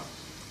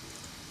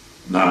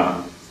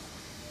 Now,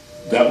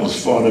 that was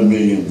 $40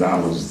 million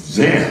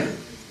then.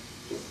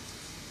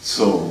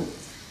 So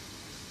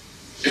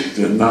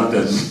there not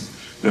that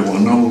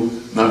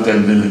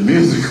many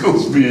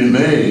musicals being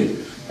made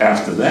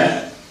after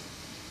that.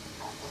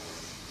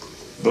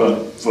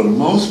 But for the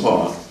most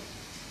part,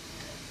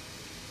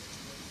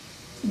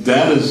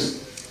 that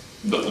is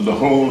the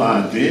whole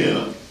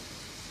idea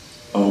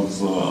of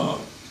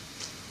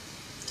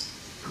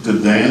the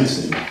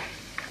dancing,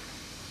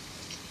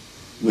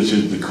 which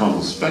has become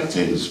a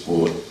spectator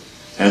sport,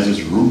 has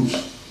its roots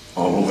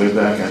all the way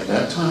back at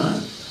that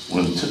time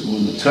when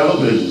the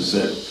television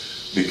set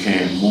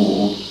became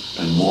more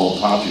and more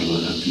popular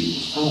in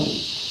people's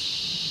homes.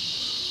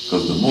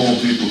 Because the more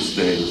people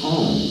stayed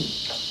home,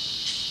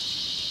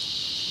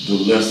 the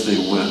less they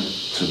went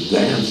to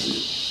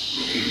dancing.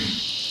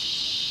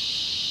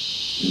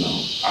 You know,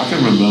 I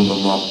can remember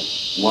my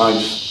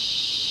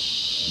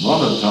wife's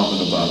mother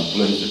talking about a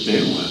place that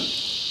they went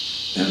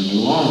in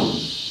New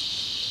Orleans,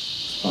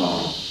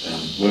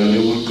 and where they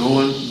would go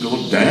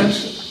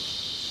dancing.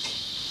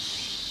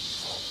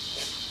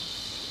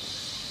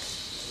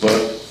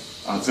 But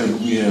I think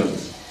we have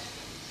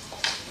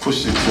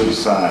pushed it to the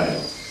side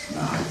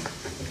now.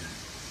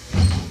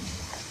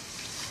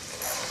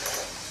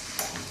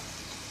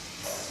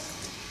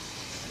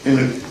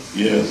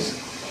 Yes.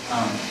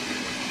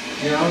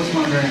 Yeah, I was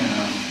wondering,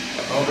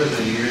 over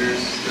the years,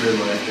 through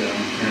like your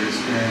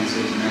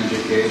experiences in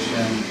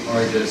education,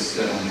 or just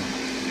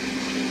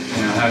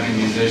having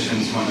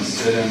musicians want to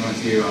sit in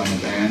with you on the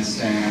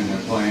bandstand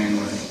or playing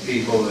with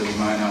people that you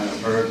might not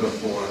have heard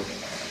before,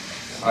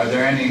 are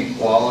there any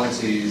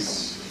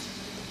qualities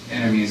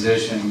in a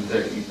musician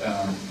that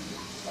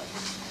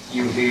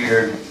you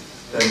hear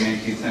that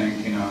make you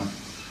think,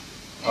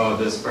 oh,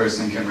 this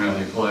person can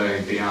really play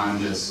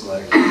beyond just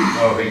like,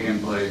 oh, he can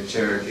play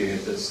Cherokee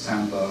at this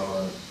tempo,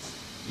 or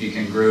he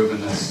can groove in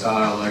this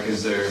style? Like,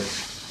 is there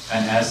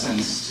an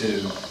essence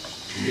to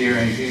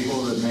hearing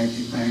people that make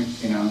you think,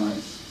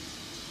 like,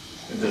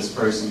 that this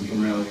person can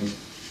really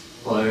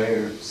play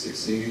or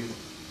succeed?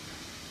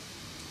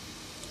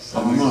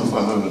 I don't know if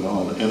I heard it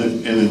all.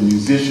 Any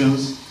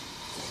musicians,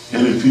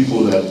 any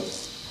people that...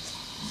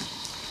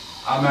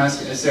 I'm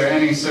asking, is there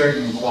any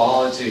certain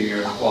quality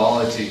or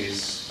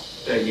qualities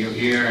that you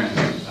hear in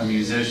a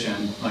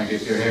musician, like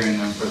if you're hearing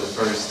them for the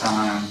first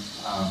time,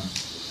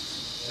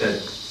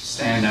 that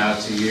stand out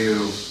to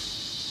you,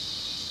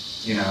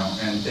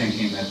 and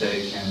thinking that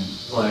they can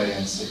play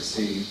and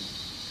succeed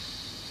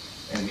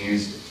in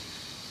music?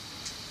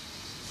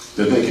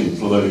 That they can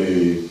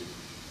play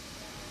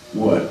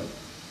what?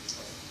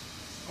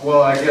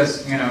 Well, I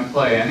guess,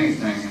 play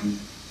anything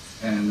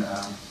and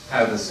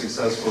have a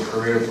successful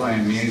career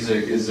playing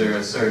music. Is there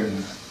a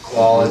certain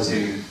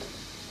quality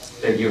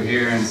that you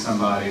hear in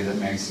somebody that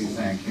makes you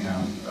think,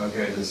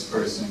 okay, this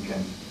person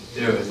can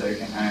do it, they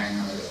can hang,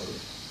 or...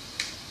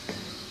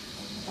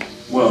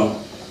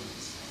 Well,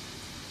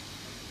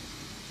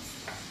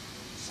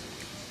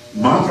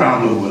 my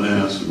problem with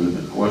answering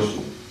the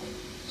question,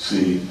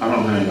 see, I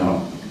don't hang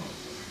out.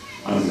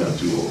 I done got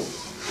too old.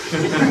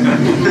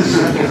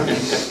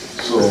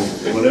 So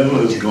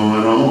whatever is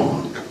going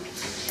on,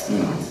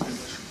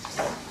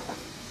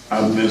 I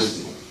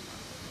missed it.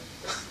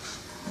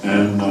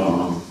 And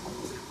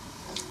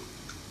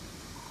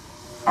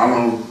I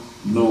don't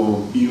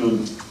know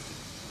even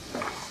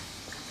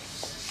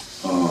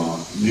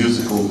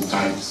musical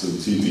types of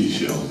TV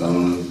shows. I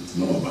don't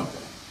know about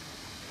that.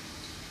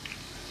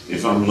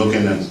 If I'm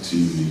looking at the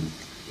TV,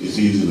 it's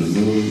either the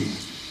news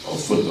or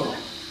football.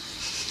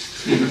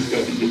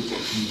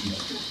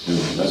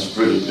 That's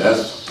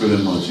pretty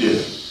much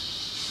it.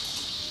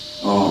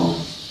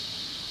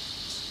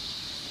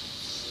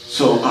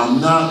 So I'm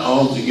not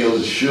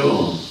altogether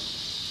sure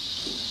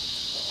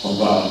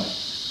about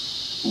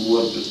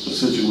what the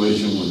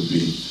situation would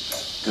be,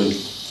 because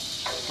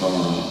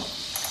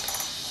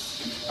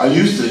I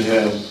used to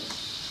have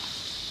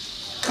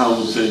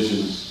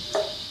conversations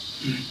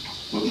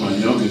with my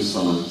youngest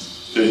son,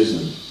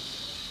 Jason,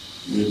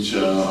 which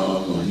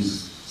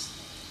he's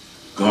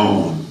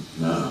gone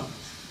now.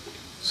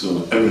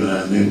 So every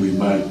now and then we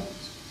might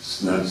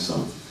snatch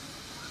something.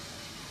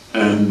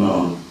 And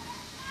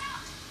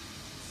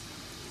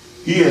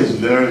he has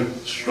very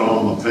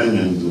strong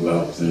opinions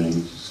about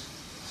things,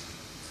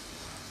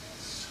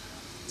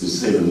 to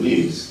say the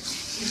least.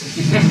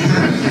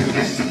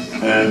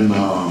 And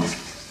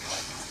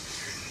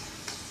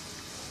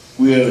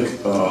we had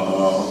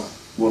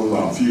one of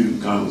our few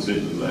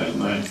conversations last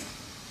night,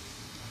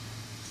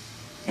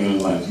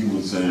 and like you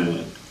were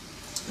saying,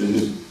 they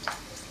just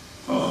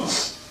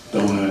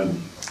don't have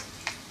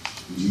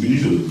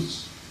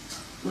leaders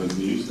like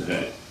we used to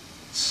have.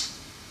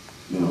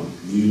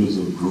 Leaders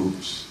of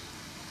groups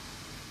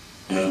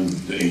and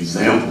the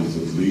examples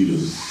of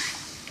leaders,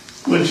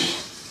 which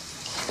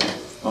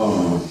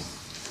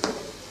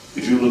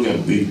if you look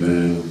at big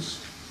bands,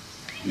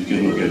 you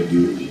can look at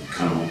Duke and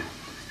Count,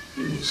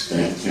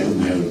 Stan Kenton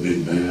had a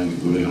big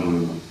band, Woody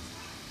Hunter.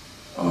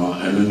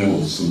 And then there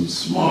was some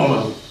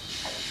smaller,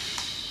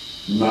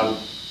 not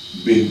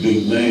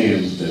big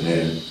names that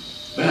had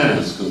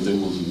bands, because there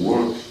was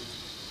work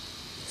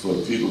for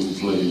people who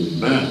played in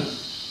bands.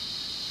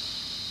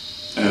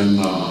 And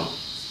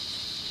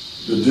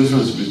the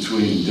difference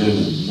between then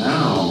and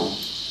now,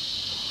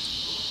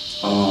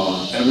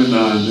 every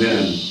now and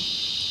then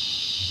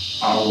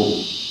I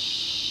will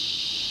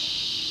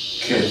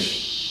catch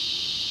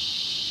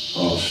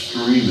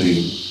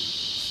streaming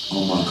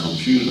on my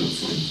computer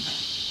from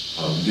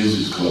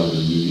Dizzy's Club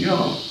in New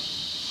York.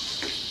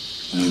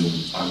 And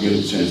I get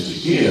a chance to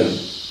hear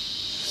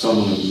some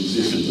of the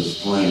musicians that's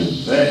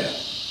playing there,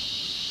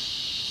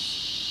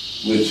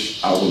 which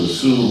I would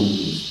assume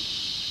is,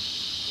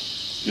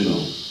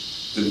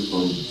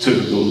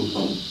 typical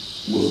of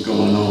what's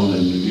going on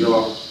in New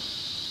York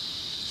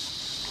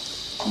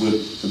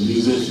with the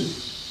musicians.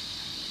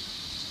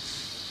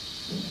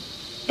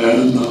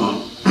 And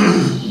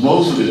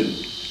mostly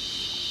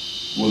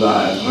what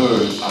I have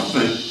heard, I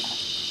think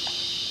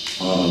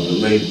the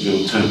late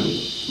Joe Temple,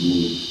 who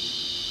was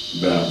a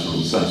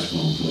baritone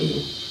saxophone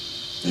player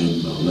in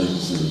Lincoln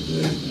Center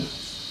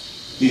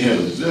Jazz, he had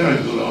a very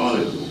good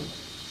article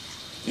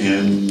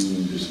in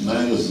this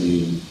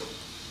magazine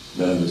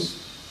that is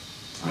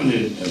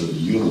printed at a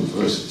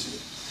university.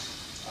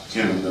 I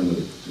can't remember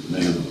the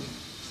name of it.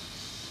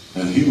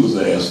 And he was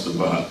asked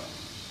about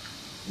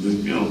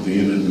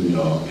being in New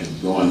York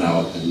and going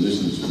out and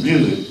listening to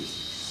music.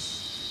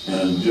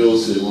 And Joe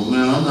said, well,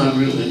 man, I'm not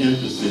really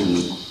interested in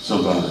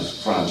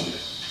somebody's project.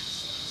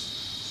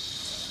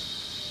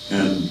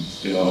 And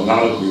there are a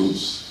lot of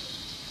groups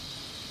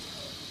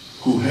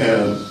who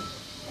have,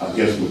 I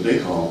guess, what they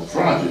call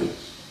projects.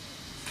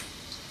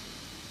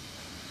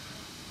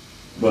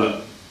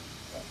 But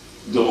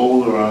the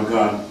older I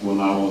got, when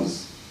I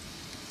was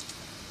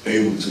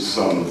able to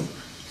sort of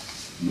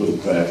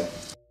look back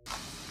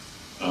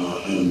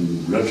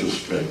in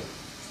retrospect,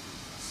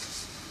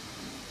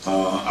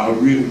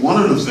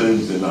 one of the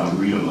things that I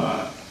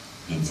realized,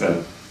 in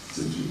fact,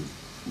 that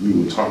we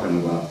were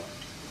talking about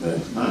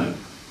last night,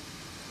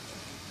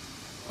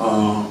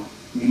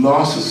 we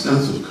lost a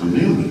sense of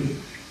community.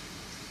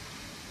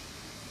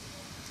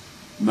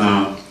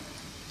 Now,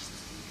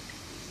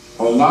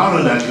 a lot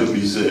of that could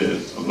be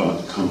said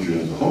about the country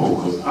as a whole,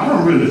 because I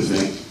don't really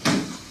think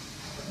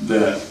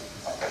that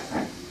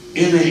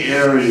any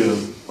area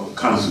of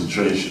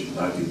concentration,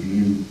 like if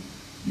you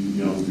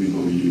young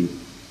people, you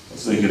are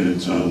thinking in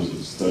terms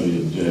of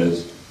studying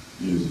jazz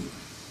music,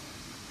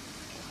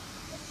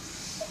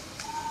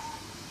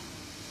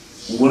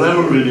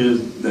 whatever it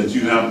is that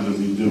you happen to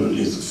be doing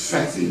is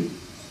affected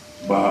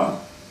by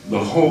the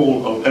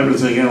whole of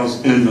everything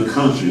else in the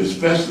country,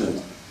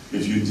 especially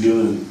if you're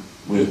dealing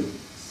with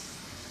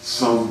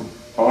some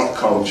art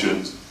culture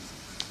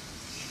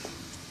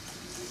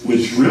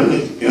which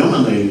really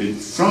emanated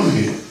from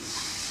here.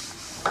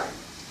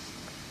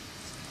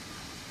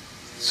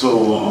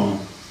 So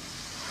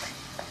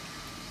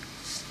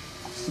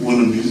when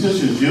the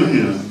Musicians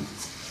Union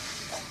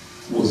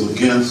was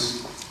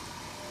against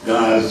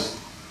guys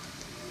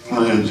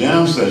playing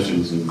jam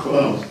sessions in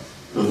clubs,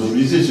 the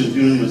Musicians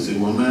Union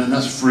said, well, man,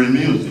 that's free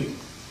music.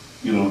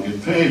 You don't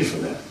get paid for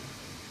that.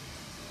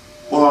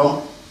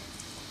 Well,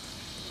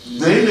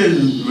 they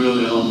didn't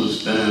really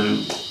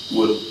understand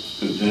what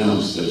the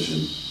jam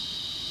session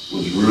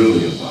was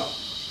really about.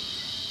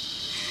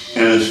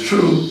 And it's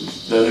true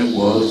that it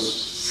was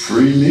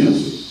free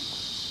music.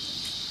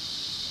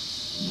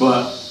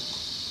 But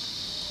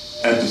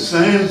at the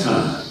same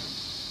time,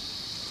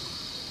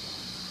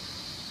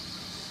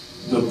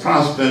 the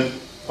prospect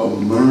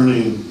of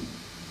learning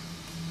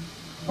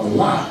a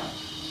lot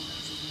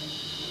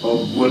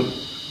of what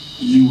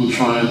you were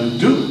trying to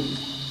do,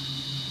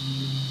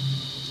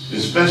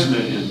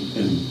 especially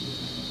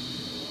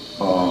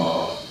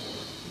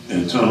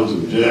in terms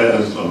of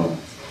jazz or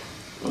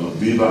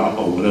bebop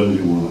or whatever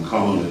you want to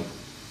call it,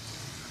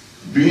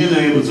 being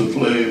able to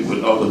play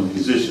with other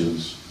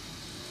musicians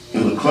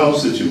in a club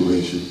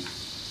situation,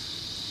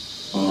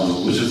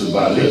 which is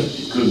about it.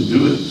 You couldn't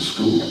do it in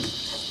school.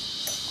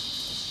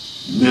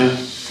 Meant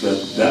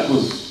that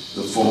was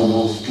the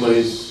foremost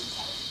place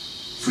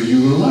for you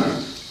to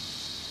learn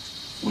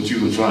what you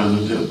were trying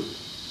to do.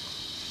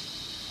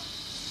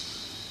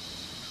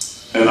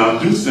 And I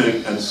do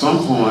think at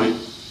some point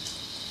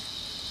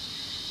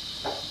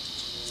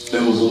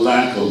there was a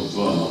lack of,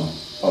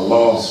 a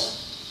loss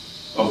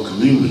of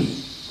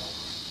community.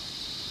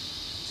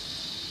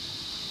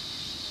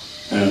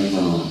 And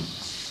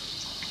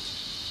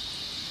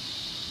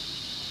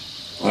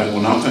like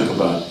when I think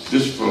about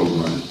this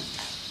program,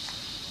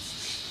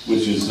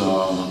 which is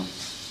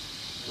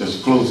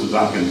as close as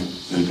I can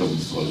think of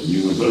for the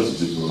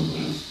university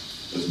program,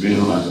 as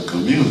being like a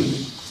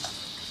community.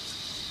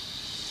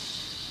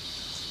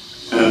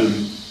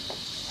 And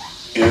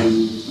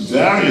in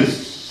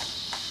various,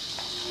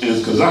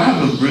 because I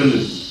haven't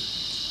really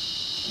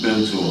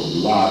been to a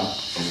lot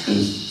of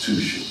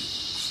institutions,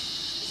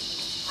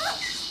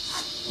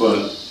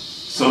 but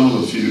some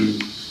of the few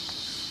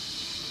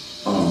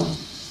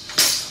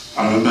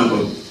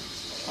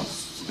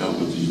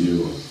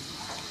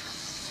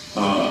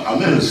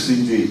a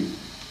CD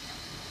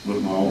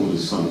with my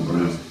oldest son,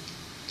 Brent.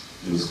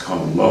 It was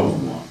called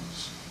Loved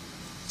Ones.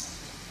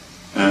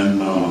 And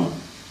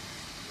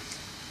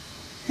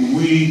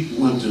we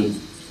went to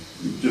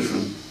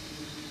different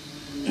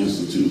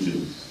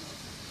institutions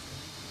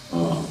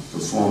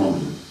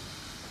performing.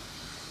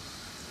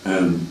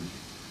 And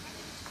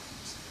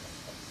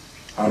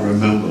I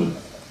remember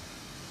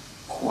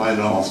quite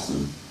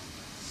often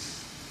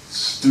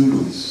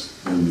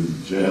students in the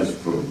jazz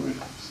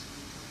programs.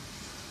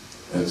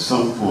 At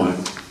some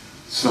point,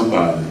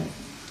 somebody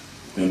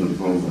in the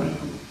program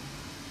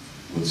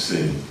would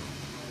say,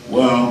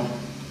 well,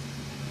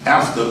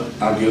 after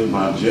I get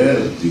my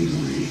jazz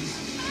degree,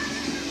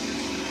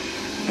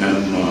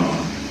 and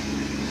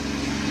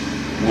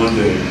one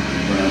day,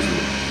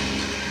 Bradford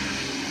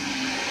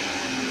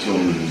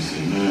told me, he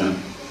said, man,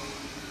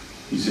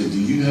 he said, do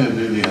you have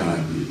any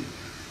idea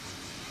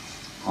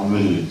how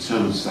many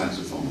tenor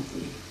saxophone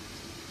players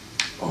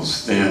are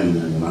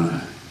standing in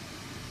line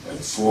at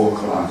 4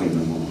 o'clock in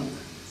the morning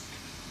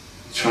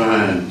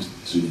trying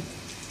to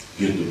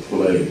get to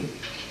play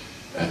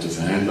at the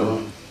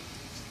Vanguard?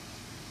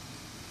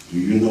 Do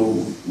you know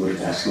what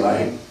that's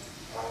like?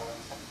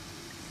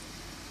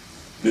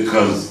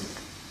 Because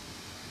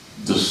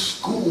the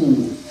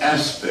school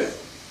aspect,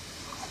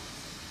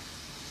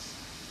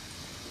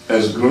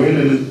 as great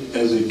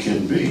as it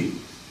can be,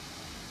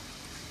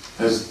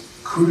 has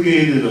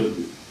created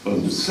a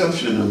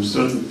deception in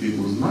certain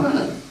people's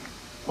mind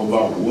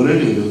about what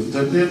it is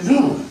that they're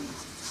doing.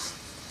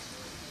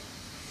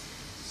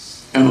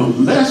 And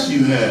unless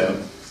you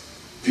have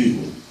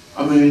people,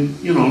 I mean,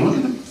 you know, look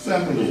at the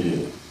faculty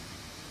here.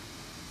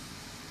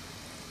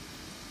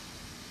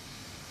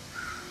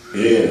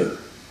 Ed,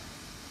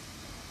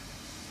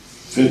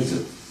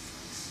 Victor,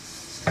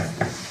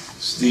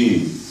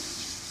 Steve.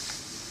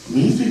 I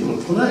mean, these people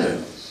are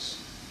players.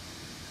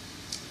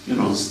 You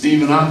know,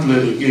 Steve and I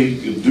played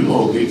a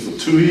duo gig for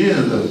 2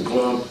 years at a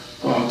club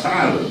called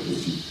Tyler,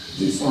 which is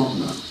defunct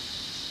now.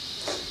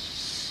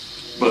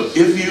 But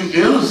if you're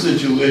in a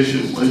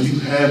situation where you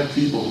have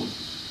people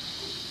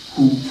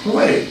who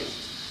play,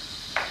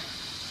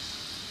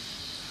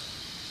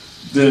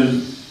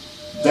 then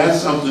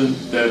that's something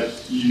that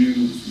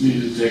you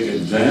need to take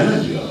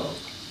advantage of.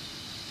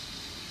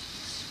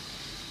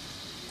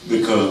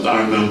 Because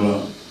I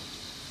remember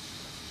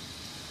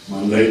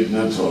my late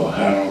mentor,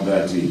 Harold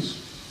Baptiste,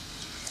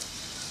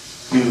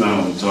 he and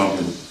I were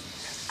talking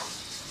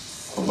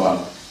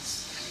about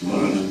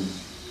learning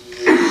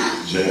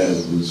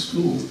jazz in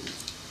school.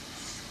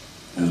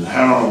 And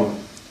Harold,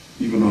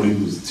 even though he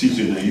was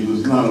teaching, he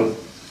was not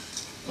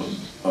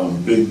a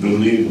big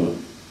believer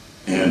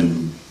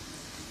in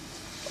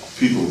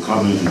people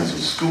coming into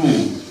school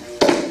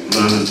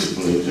learning to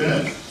play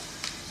jazz.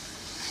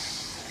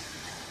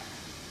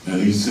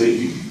 And he said,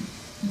 he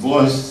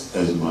voiced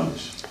as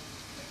much.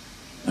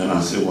 And I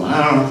said, well,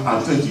 Harold,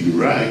 I think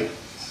you're right.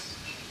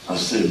 I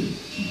said,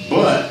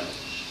 but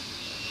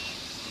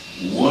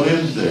what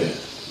is there?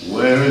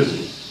 Where is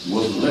it?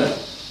 What's left?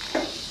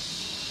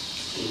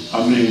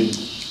 I mean,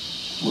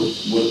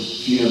 what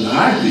he and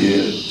I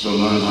did to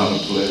learn how to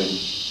play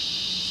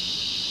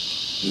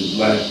is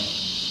like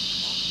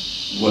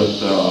what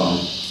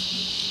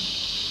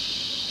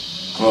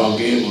Clark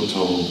Gable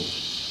told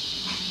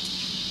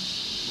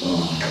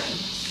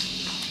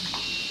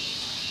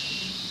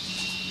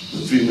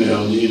the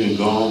female lead in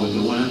Gone with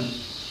the Wind.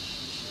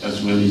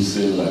 That's when he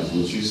said, like,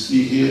 what you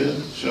see here,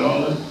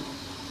 Charlotte,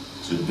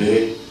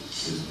 today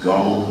is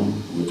gone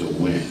with the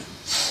wind.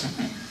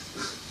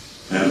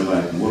 And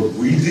like what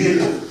we did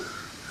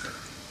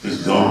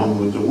is gone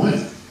with the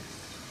wind.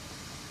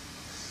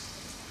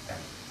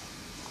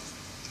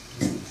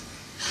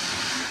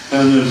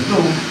 And there's no,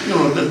 you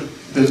know,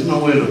 there's no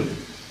way to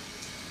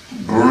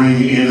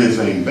bring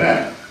anything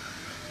back.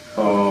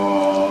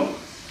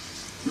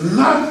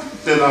 Not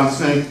that I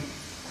think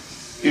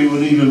it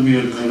would even be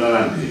a good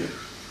idea.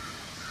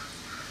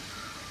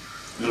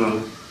 You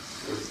know,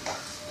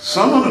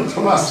 some of the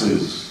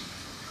pluses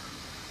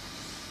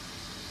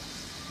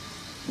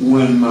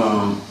when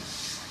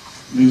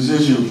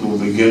musicians were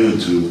beginning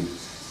to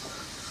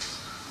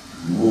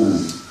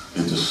move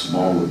into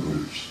smaller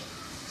groups,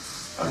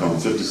 like on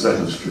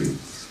 52nd Street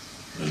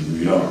in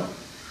New York,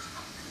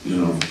 you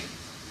know,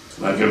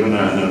 like every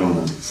now and then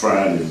on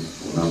Fridays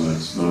when I'm at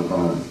Snow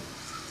Hall,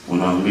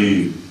 when I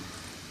leave,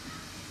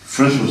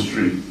 Frenchman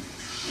Street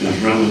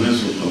is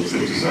reminiscent of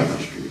 52nd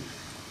Street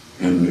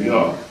in New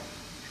York,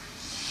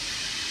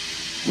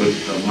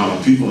 with the amount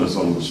of people that's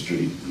on the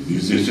street, the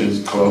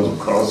musicians, clubs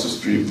across the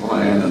street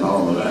playing and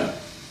all of that.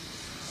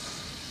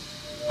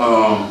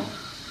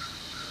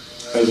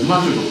 As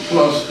much of a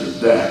plus as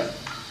that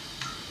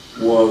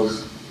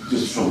was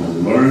just from a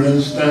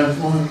learning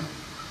standpoint,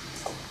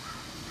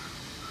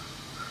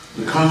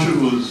 the country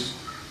was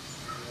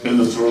in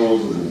the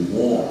throes of a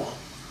war,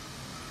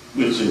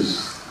 which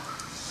is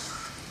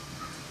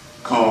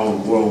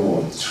called World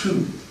War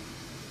II.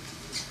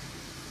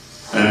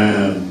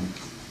 And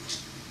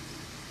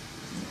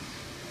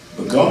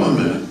the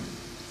government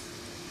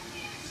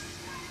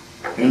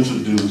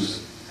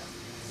introduced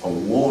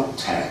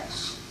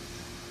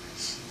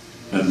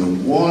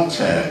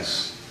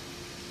tax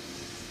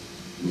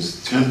was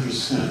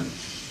 10%.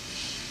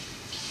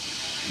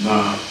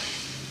 Now,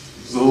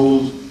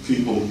 those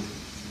people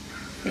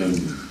in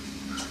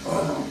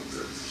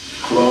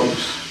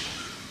clubs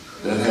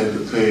that had to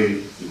pay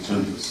the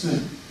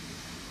 10%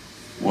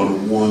 were the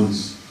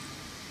ones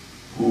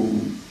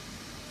who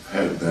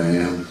had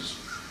bands,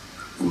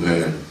 who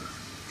had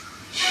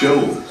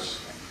shows.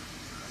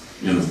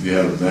 You know, if you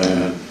had a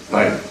band,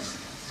 like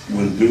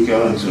when Duke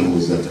Ellington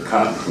was at the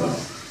Cotton Club,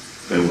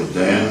 they would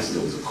dance,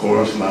 there was a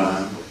chorus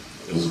line,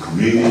 there was a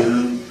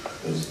comedian,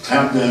 there was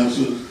tap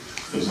dancers,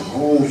 there was a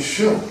whole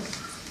show.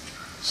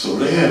 So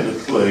they had to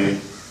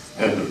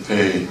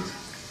pay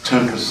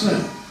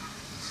 10%,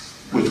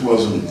 which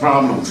wasn't a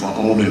problem for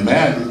Only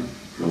Madden,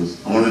 because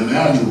Only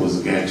Madden was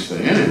a gangster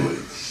anyway.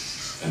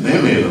 And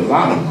they made a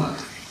lot of money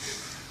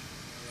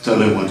till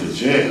they went to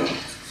jail.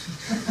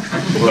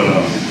 But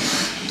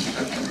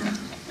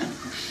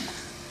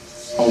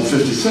on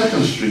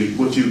 52nd Street,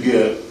 what you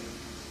get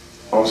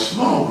are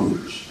small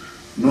groups,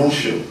 no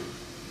show.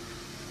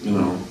 You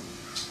know,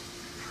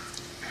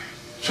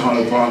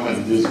 Charlie Parker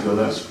and Dizzy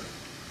Gillespie.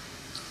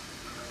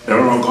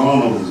 Errol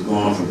Garner was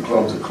going from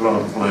club to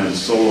club playing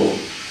solo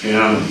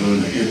piano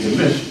during the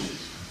intermission.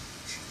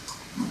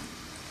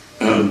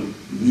 And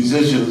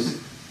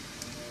musicians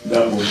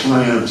that were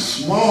playing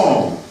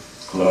small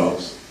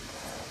clubs,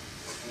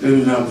 they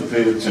didn't have to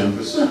pay the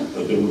 10%,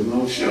 but there was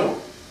no show.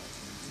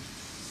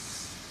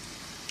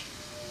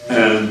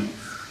 And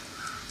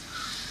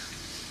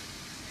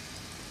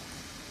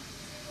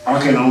I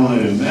can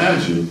only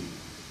imagine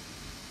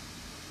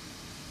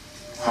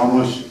how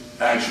much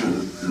actual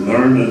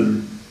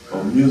learning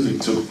of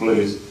music took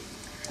place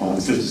on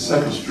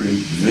 52nd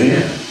Street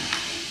then.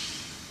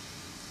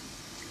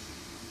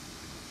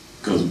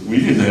 Because we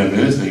didn't have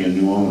anything in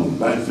New Orleans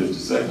like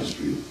 52nd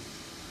Street.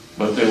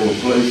 But there were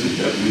places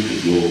that we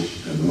could go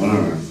and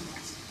learn.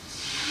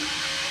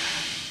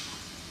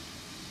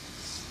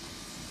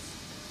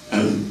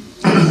 And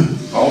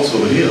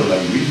also here,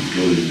 like we could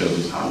go to each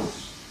other's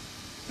house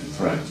and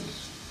practice.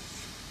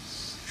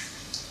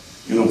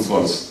 You know,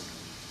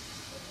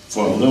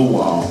 for a little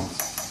while,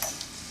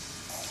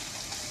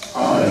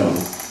 I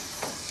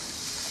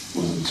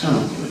was a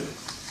tenor player.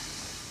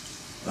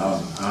 I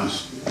was in high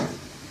school.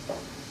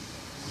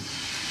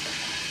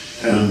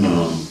 And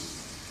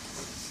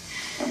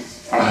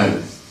I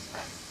had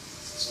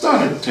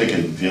started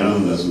taking piano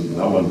lessons,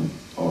 but I wasn't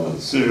all that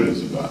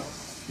serious about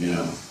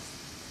piano.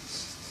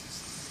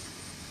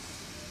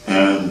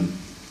 And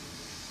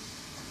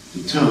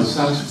the tenor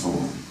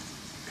saxophone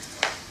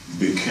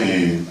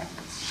became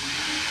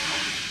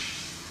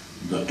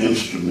the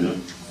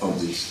instrument of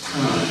this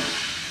time.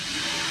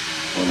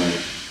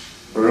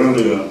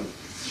 Earlier,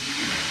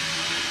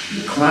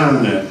 the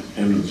clarinet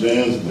in the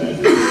jazz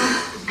band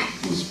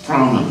was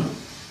prominent.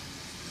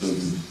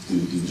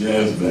 The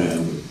jazz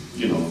band,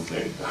 you know,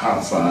 like the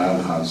Hot 5,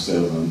 the Hot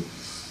 7,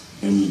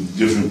 and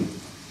different,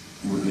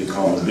 what they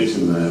call a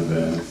Dixieland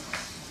band.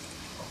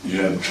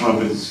 You had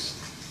trumpets,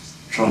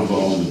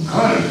 trombone, and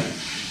clarinet.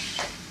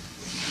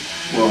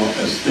 Well,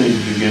 as things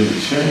begin to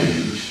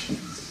change,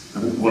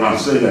 when I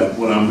say that,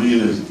 what I mean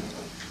is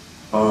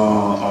a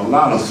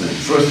lot of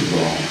things. First of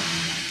all,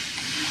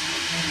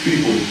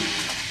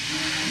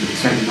 the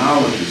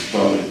technology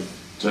started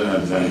to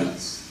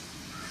advance.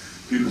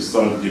 People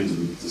started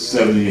getting the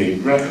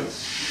 78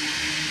 records,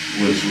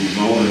 which was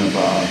only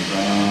about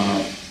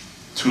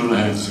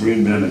 2.5, 3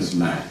 minutes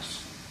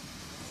max.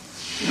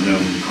 And then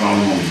we called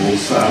them on both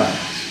sides.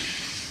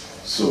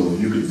 So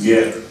you could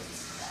get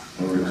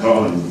a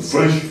recording. The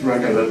first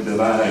record that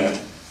I had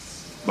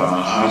by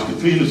Oscar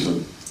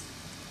Peterson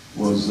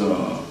was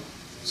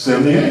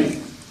 78.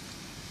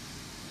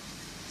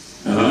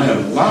 And I had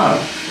a lot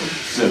of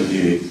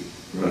 78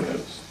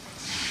 records.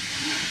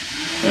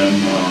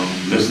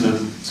 And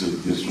listening to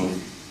this one.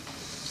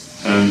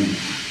 And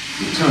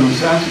the tenor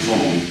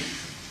saxophone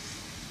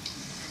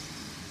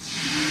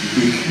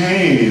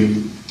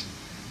became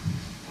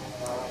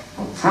a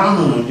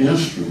prominent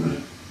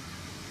instrument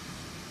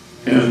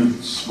in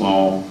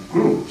small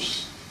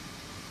groups.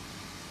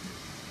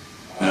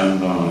 And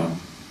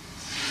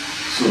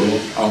so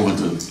I went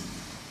to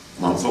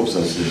my folks,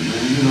 I said,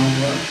 man, you know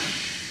what?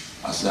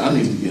 I said, I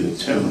need to get a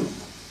tenor.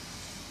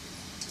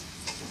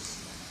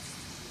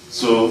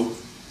 So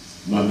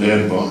my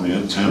dad bought me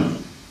a tenor.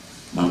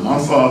 Now my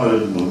father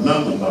didn't know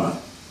nothing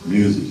about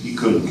music. He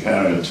couldn't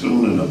carry a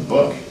tune in a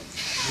bucket.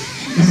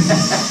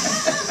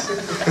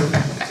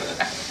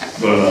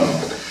 But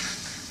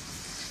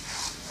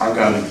I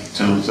got a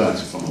tenor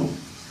saxophone,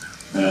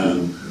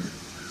 and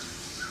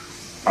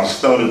I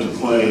started to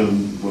play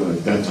in what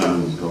at that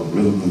time was called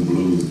rhythm and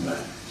blues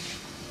band,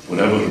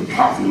 whatever the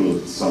popular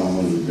song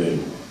of the day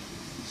was.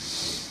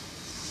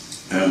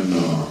 And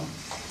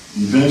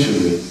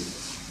eventually,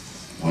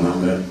 when I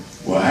met,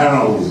 well,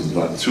 Harold was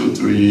about 2 or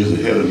 3 years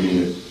ahead of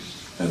me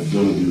at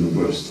Dillard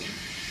University.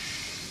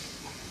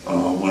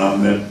 When I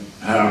met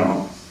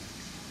Harold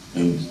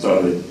and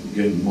started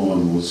getting more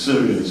and more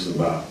serious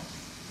about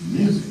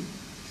music,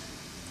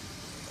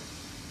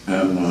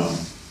 and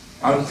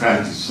I'd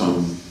practice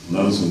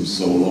learn some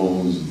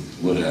solos and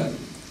what have you.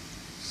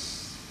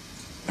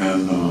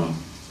 And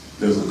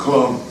there's a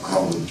club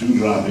called the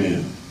Dewdrop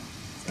Inn.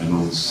 And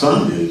on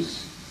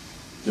Sundays,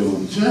 there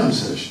were jam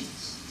sessions.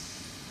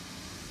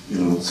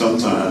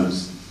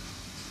 Sometimes,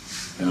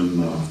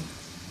 and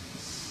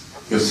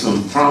if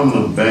some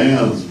prominent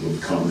bands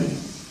would come in,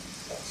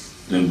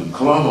 then the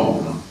club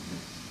owner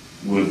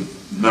would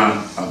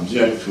not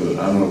object to it.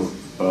 I know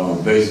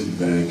Basic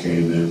Band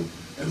came in,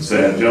 and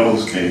Sad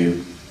Jones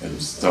came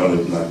and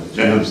started like a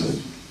jam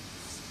session.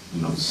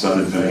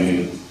 Sonny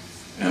Payne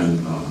and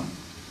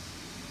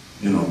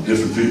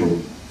different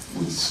people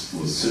would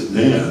sit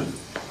there.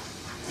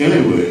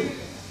 Anyway,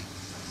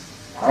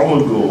 I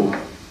would go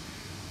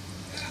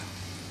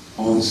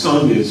on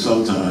Sundays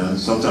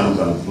sometimes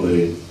I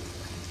play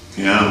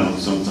piano,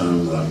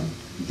 sometimes I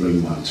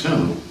bring my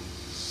cello.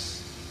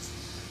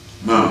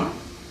 Now,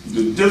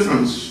 the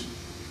difference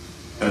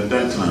at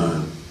that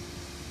time,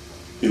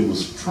 it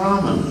was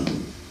prominent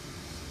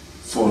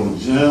for the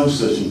jam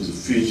session to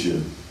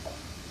feature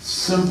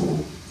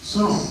simple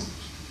songs.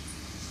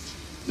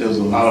 There was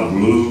a lot of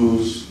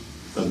blues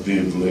that's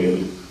being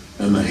played,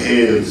 and the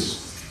heads,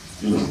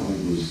 it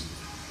was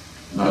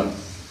not,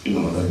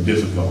 that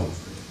difficult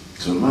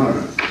to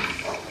learn.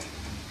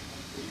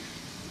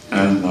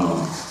 And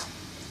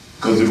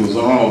because it was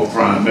all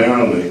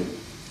primarily,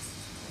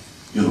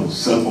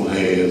 simple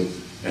heads,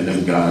 and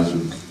then guys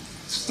would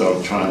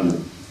start trying to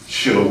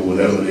show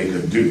whatever they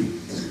could do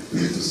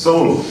with the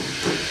solo.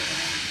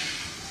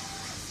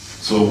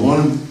 So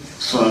one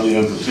Sunday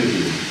in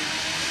particular,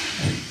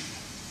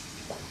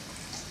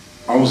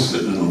 I was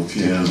sitting on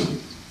piano,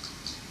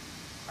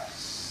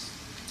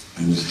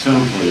 and this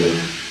tenor player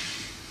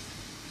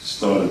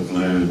started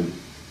playing,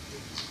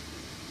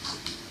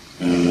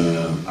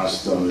 and I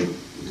started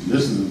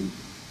listening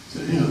to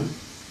him.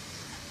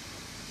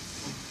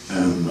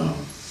 And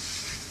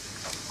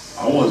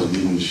I wasn't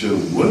even sure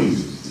what he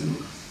was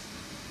doing.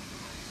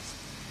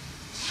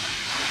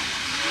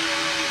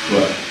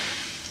 But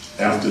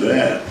after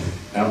that,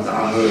 after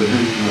I heard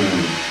him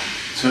playing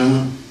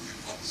tenor,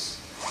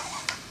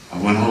 I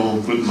went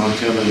home, put my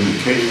tenor in the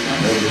case, I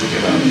never took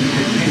it out.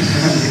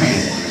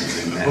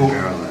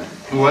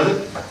 Who was it?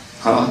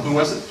 Huh? Who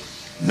was it?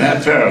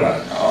 Nat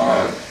Paralyzed.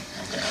 Oh,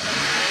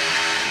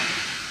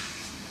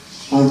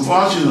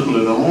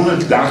 Unfortunately, the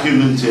only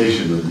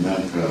documentation of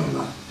Nat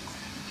Paralyzed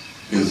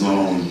is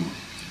on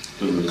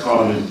the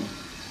recording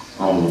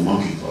on the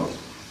Monkey Puzzle.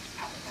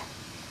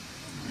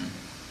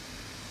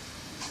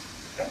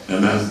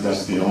 And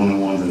that's the only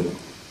one that,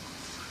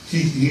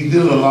 he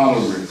did a lot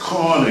of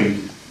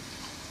recording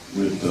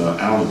with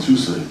Alan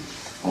Toussaint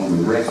on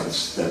the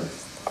records that,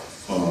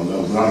 there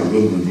was a lot of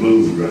rhythm and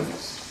blues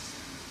records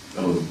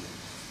that was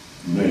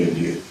made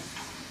here.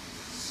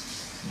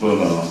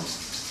 But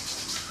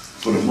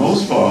for the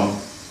most part,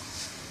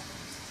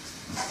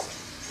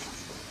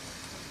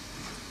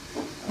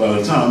 by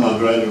the time I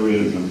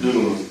graduated from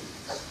Dillard,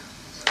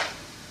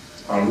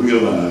 I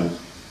realized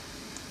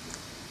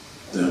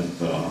that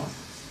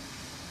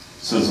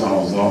since I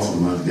was off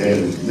of my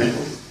daddy's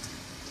nickel,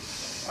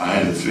 I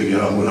had to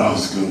figure out what I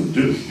was going to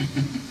do.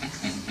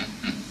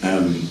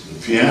 And the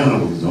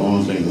piano was the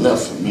only thing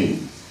left for me.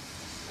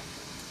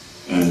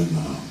 And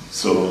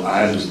so I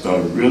had to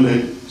start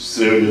really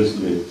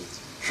seriously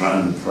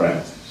trying to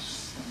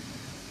practice,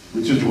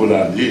 which is what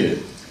I did.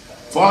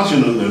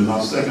 Fortunately,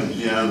 my second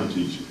piano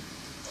teacher,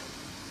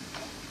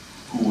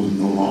 who was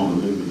no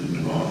longer living in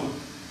New Orleans,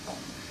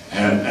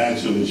 had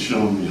actually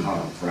shown me how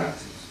to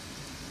practice.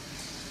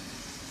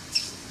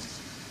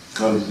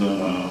 Because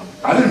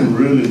I didn't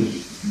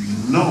really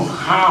know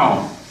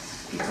how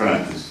to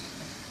practice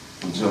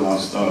until I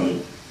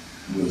started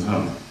with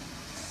her.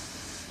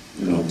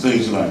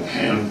 Things like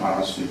hand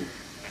posture,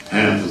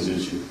 hand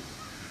position,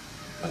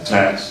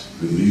 attacks,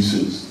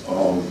 releases,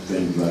 all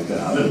things like that.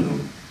 I didn't know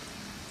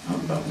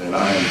about that.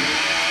 I had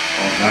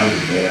all kinds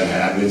of bad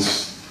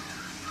habits.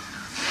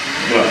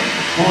 But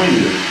the point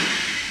is,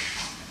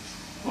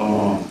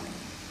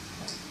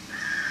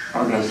 I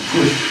got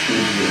pushed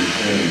into an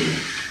area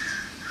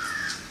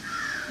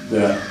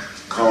that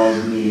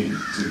caused me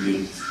to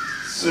get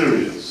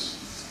serious.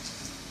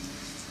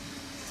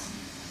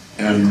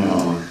 And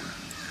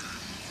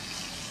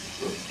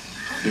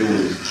it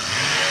was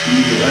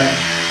either that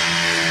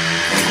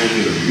or go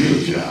get a real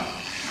job.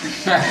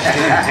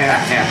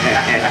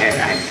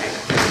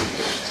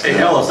 Hey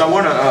Ellis, I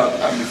want to,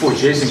 before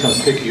Jason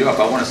comes pick you up,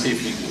 I want to see if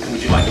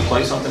would you like to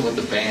play something with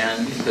the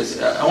band? Because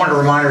I want to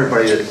remind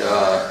everybody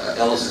that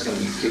Ellis is going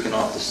to be kicking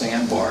off the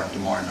Sandbar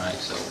tomorrow night,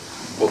 so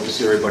hope to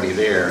see everybody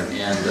there.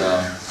 And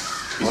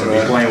he's going to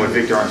be playing with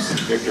Victor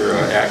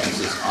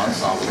Atkins'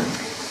 ensemble.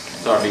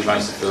 Thought it'd be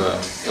nice if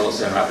Ellis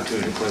had an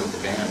opportunity to play with the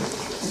band.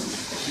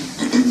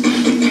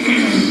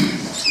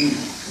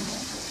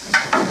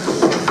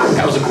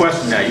 That was a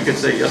question now, you could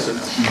say yes or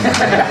no.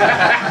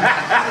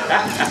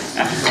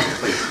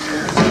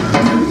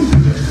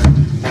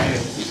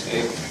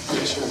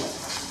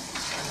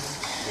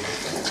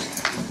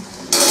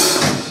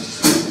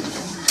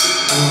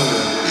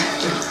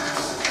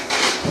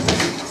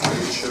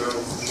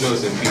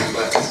 Notes in B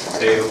flats,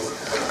 tail.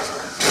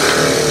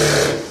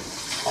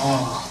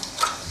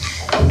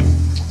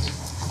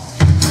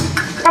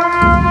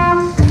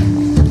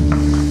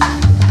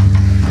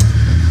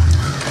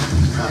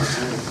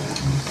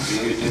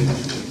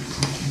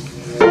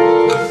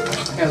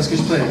 Ellis, could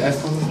you play an F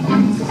for me?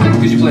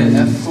 Could you play an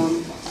F for me?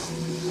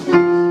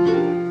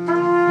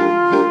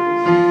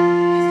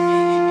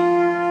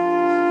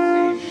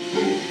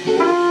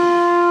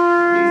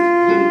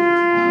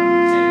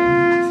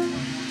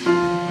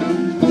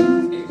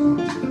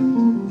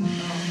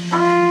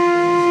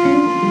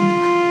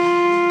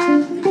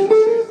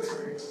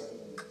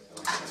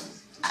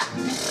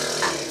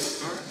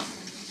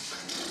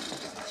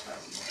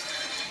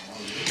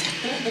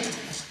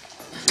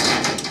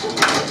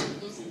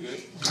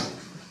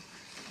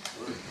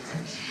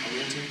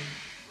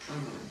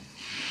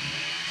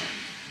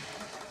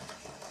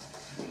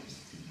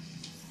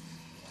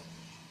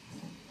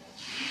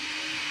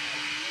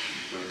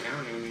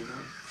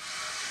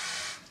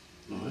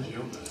 No, that's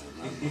your bad.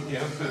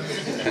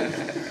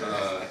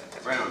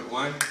 Round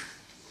 1,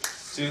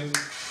 2,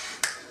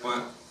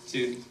 1,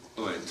 2,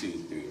 1, 2,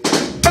 3.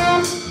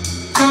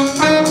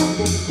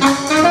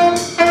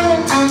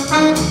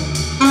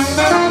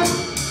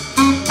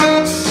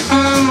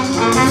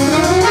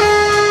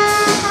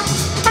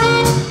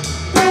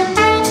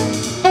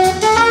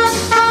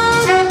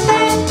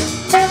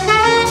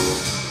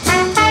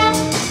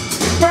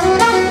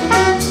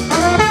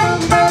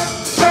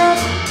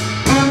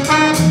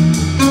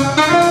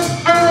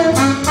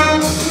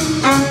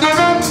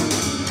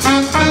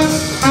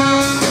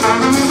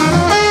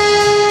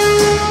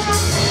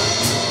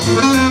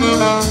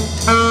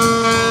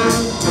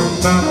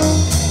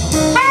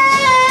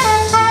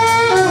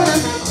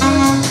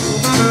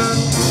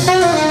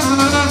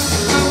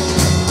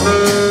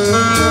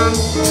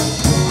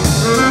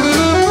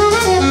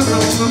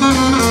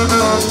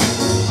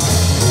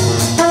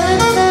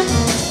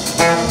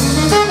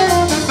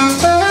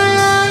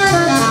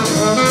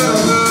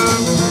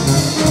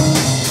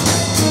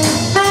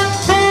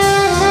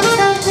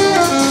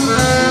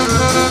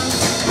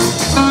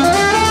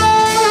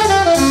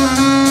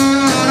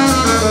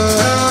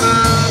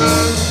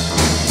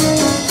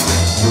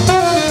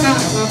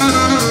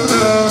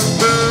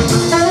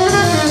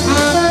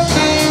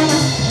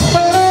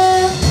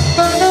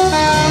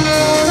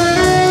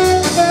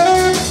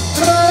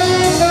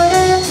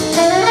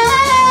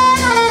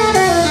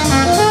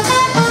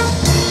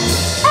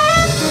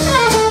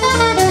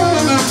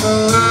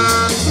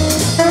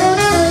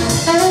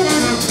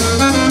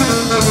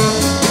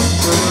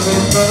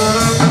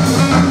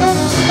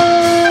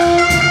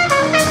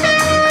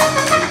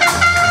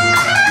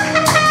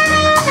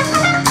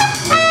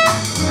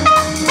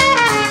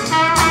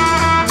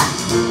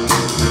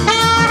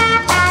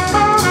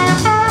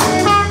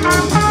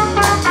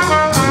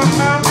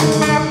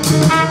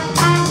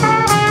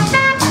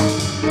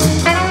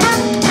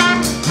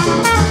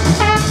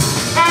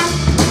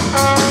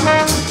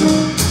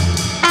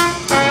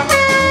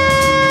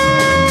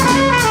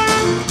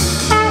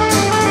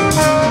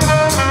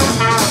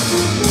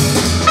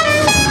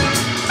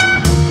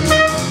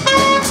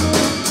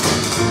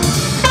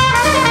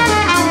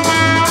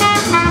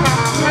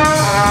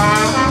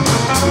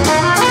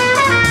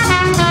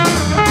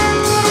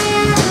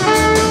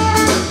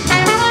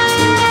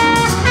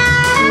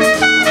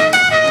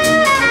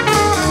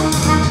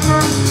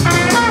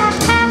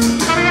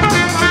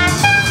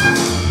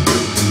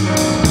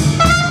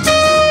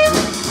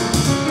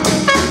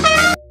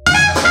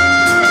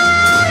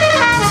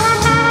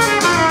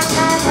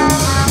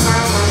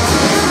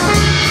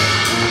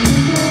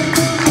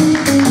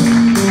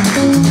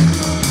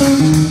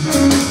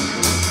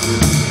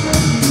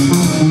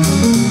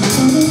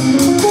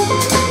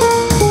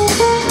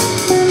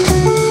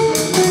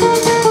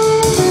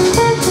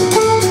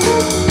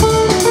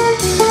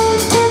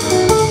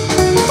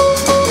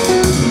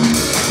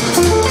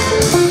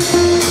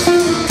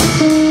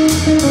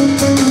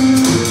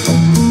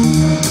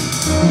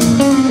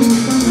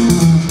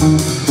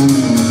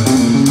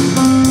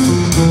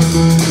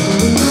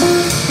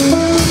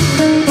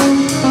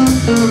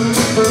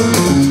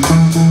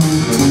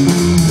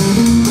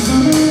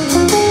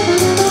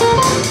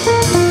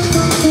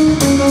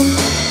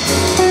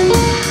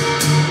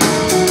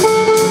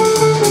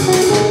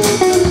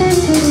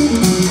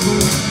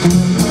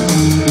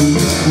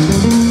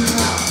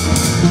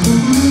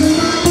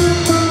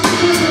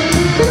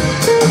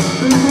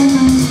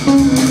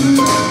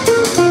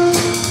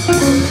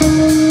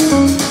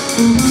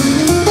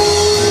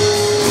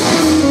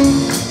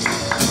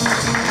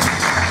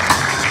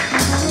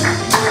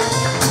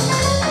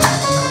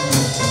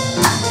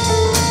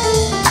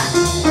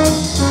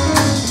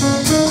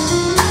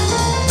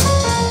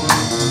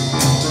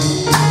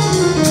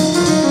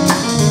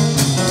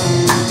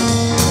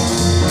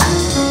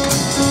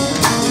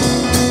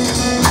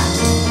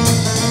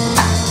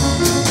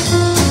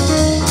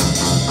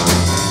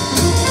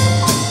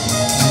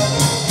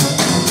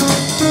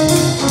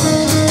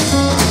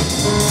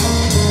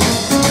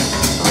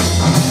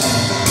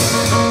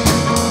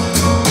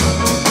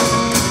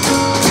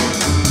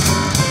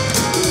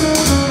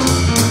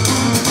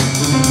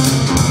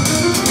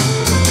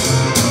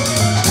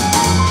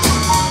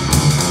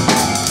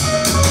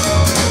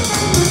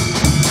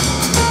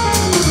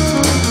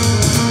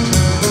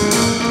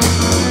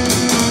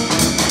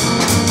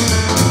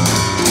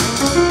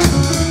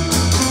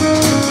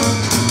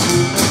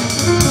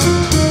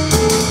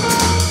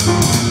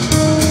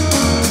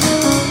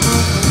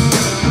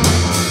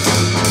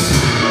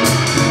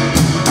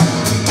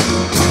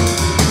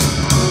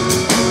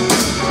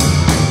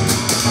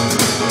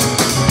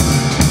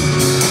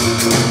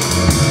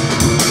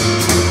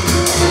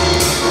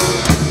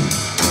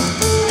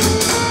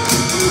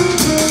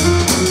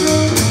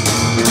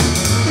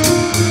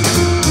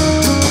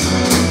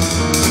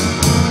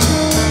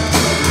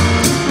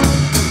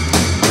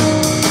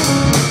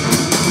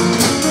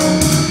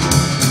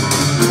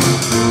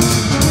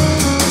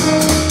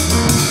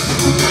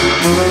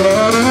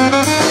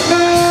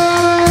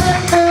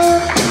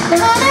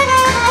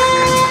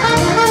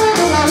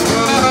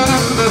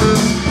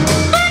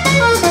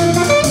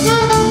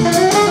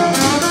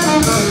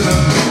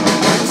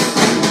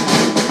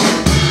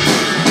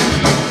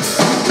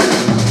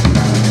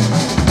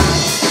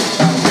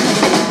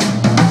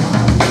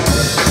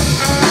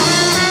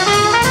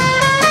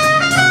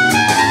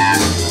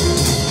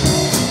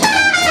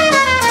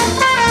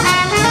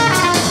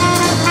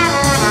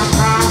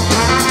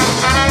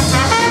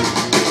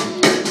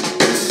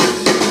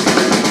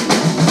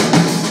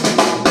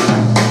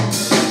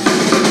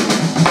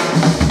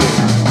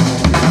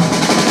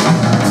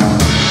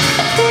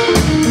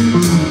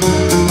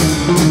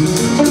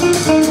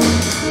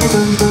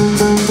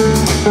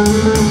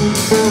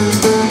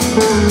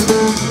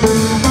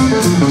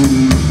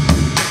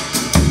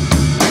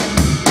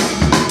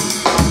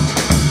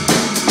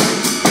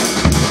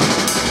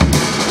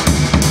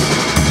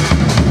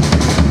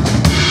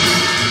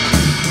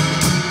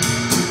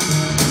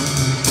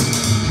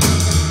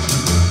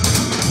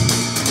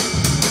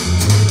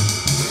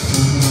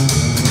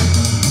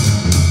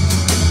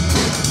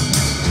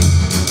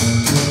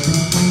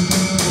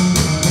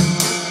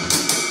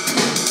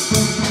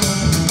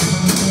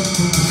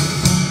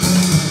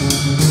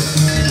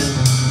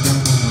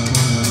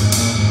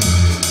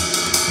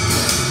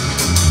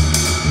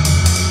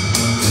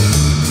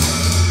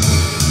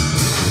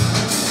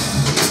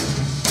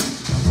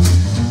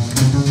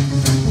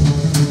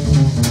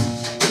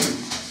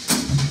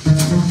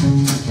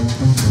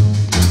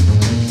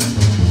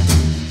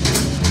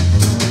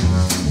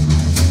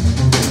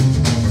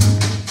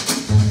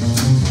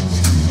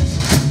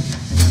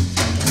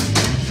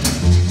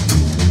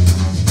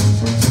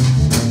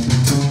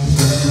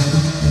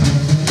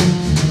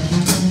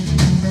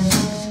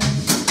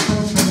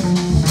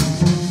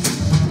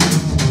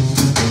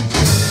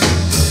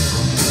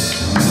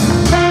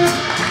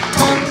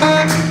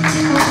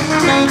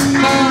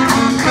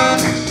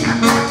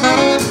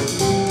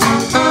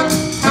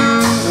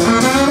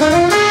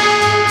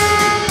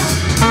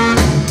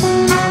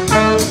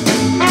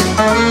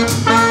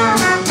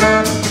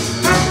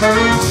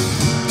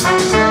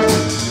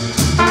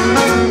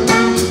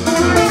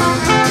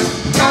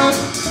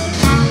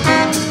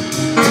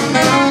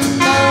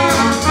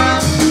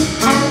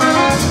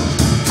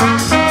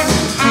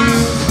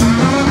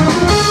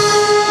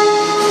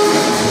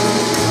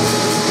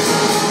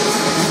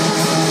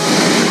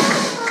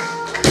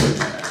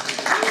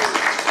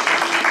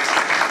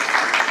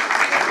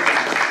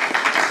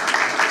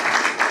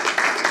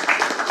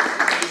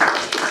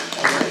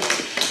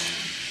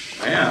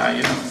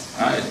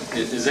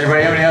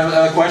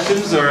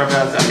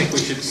 I think we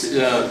should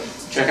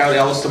check out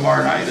Ellis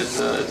tomorrow night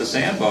at the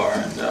Sandbar.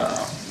 And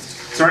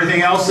is there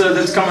anything else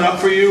that's coming up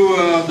for you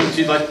that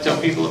you'd like to tell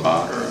people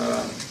about,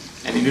 or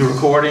any new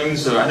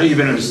recordings? I know you've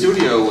been in the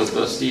studio with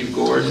Steve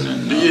Gordon.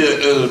 And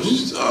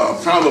Yeah,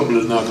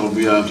 probably not going to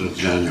be out until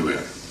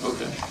January.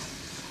 okay.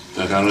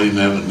 Like, I don't even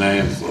have a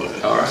name for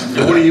it. All right.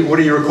 And what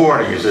are you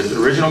recording? Is it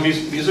original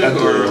music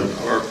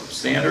or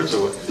standards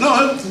or what?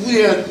 No,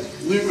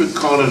 we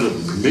recorded a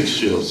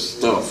mixture of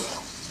stuff.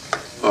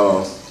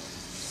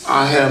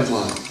 I have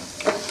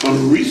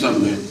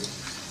recently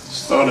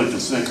started to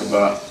think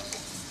about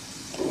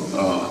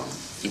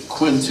the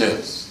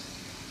quintets,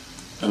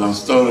 and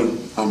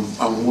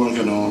I'm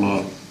working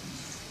on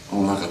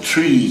like a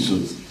treatise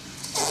of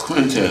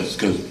quintets,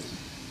 because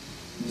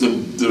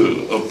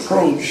the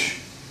approach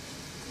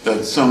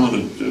that some of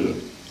the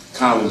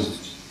college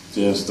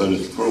jazz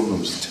studies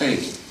programs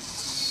take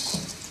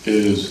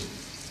is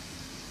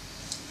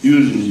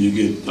usually you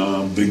get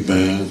big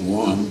bands,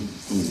 one,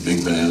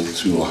 big bands,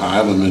 two, or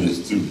however many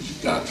students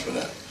you got for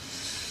that.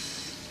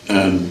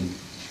 And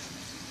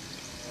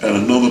at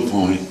another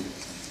point,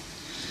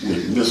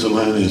 with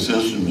miscellaneous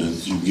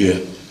instruments, you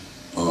get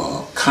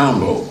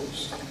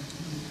combos.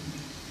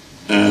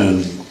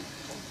 And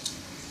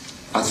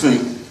I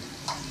think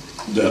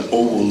that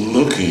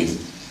overlooking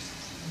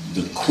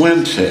the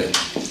quintet,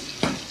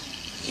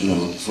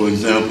 for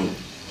example,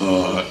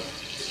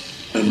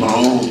 in my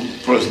own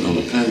personal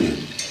opinion,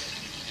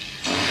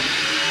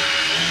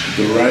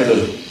 the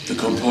writer, the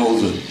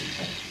composer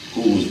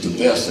who was the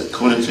best at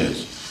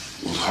quintets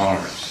was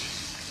Horace.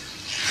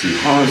 See,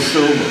 Horace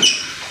Silver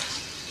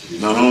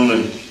not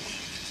only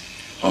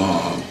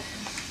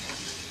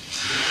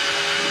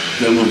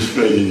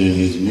demonstrated in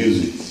his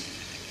music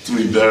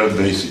three very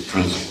basic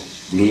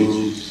principles: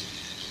 blues,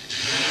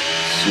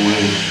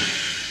 swing,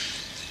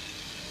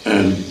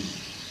 and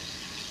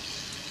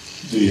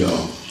the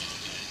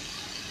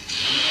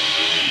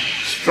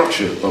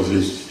structure of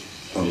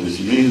his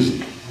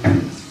music.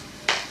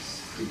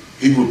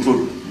 He would put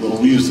what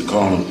we used to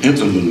call them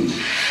interludes.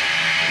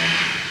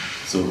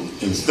 So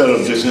instead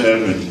of just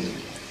having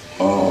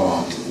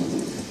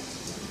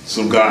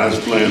some guys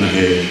playing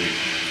ahead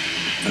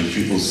and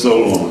people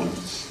soloing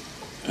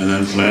and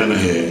then playing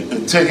ahead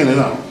and taking it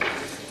out.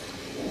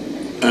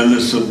 And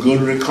there's some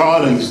good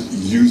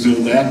recordings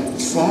using that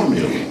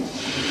formula.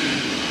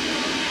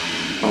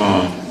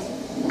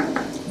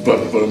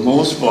 But for the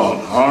most part,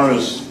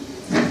 Horace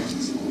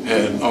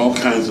had all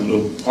kinds of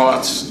little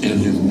parts in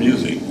his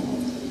music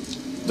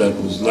that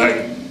was like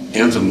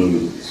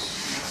interludes.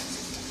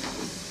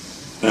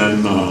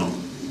 And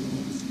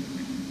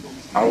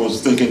I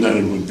was thinking that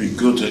it would be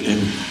good to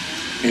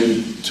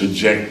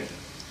interject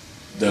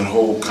that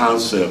whole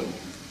concept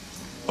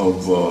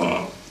of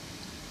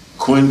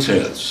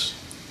quintets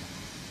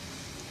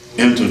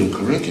into the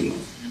curriculum,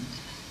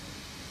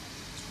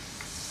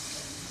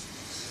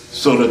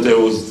 so that there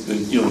was,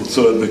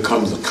 so it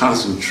becomes a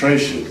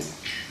concentration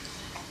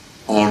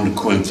on the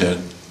quintet,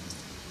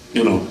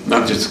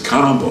 not just a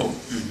combo.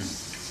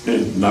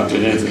 And not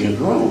that anything is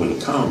wrong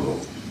with a combo.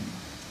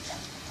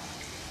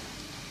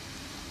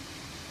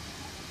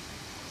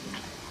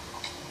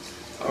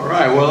 All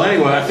right, well,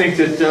 anyway, I think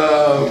that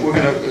we're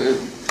going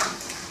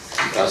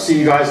to see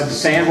you guys at the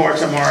Sandbar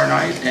tomorrow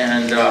night,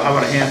 and how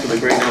about a hand for the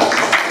great Ellis?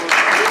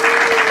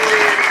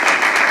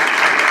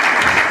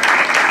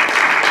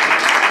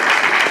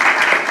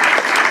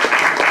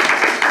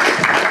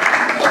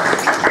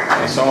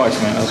 Thanks so much,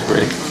 man. That was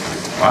great.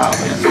 Wow,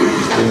 man. You're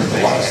doing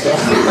a lot of stuff.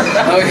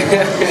 Oh,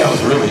 yeah. That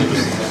was really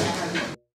interesting.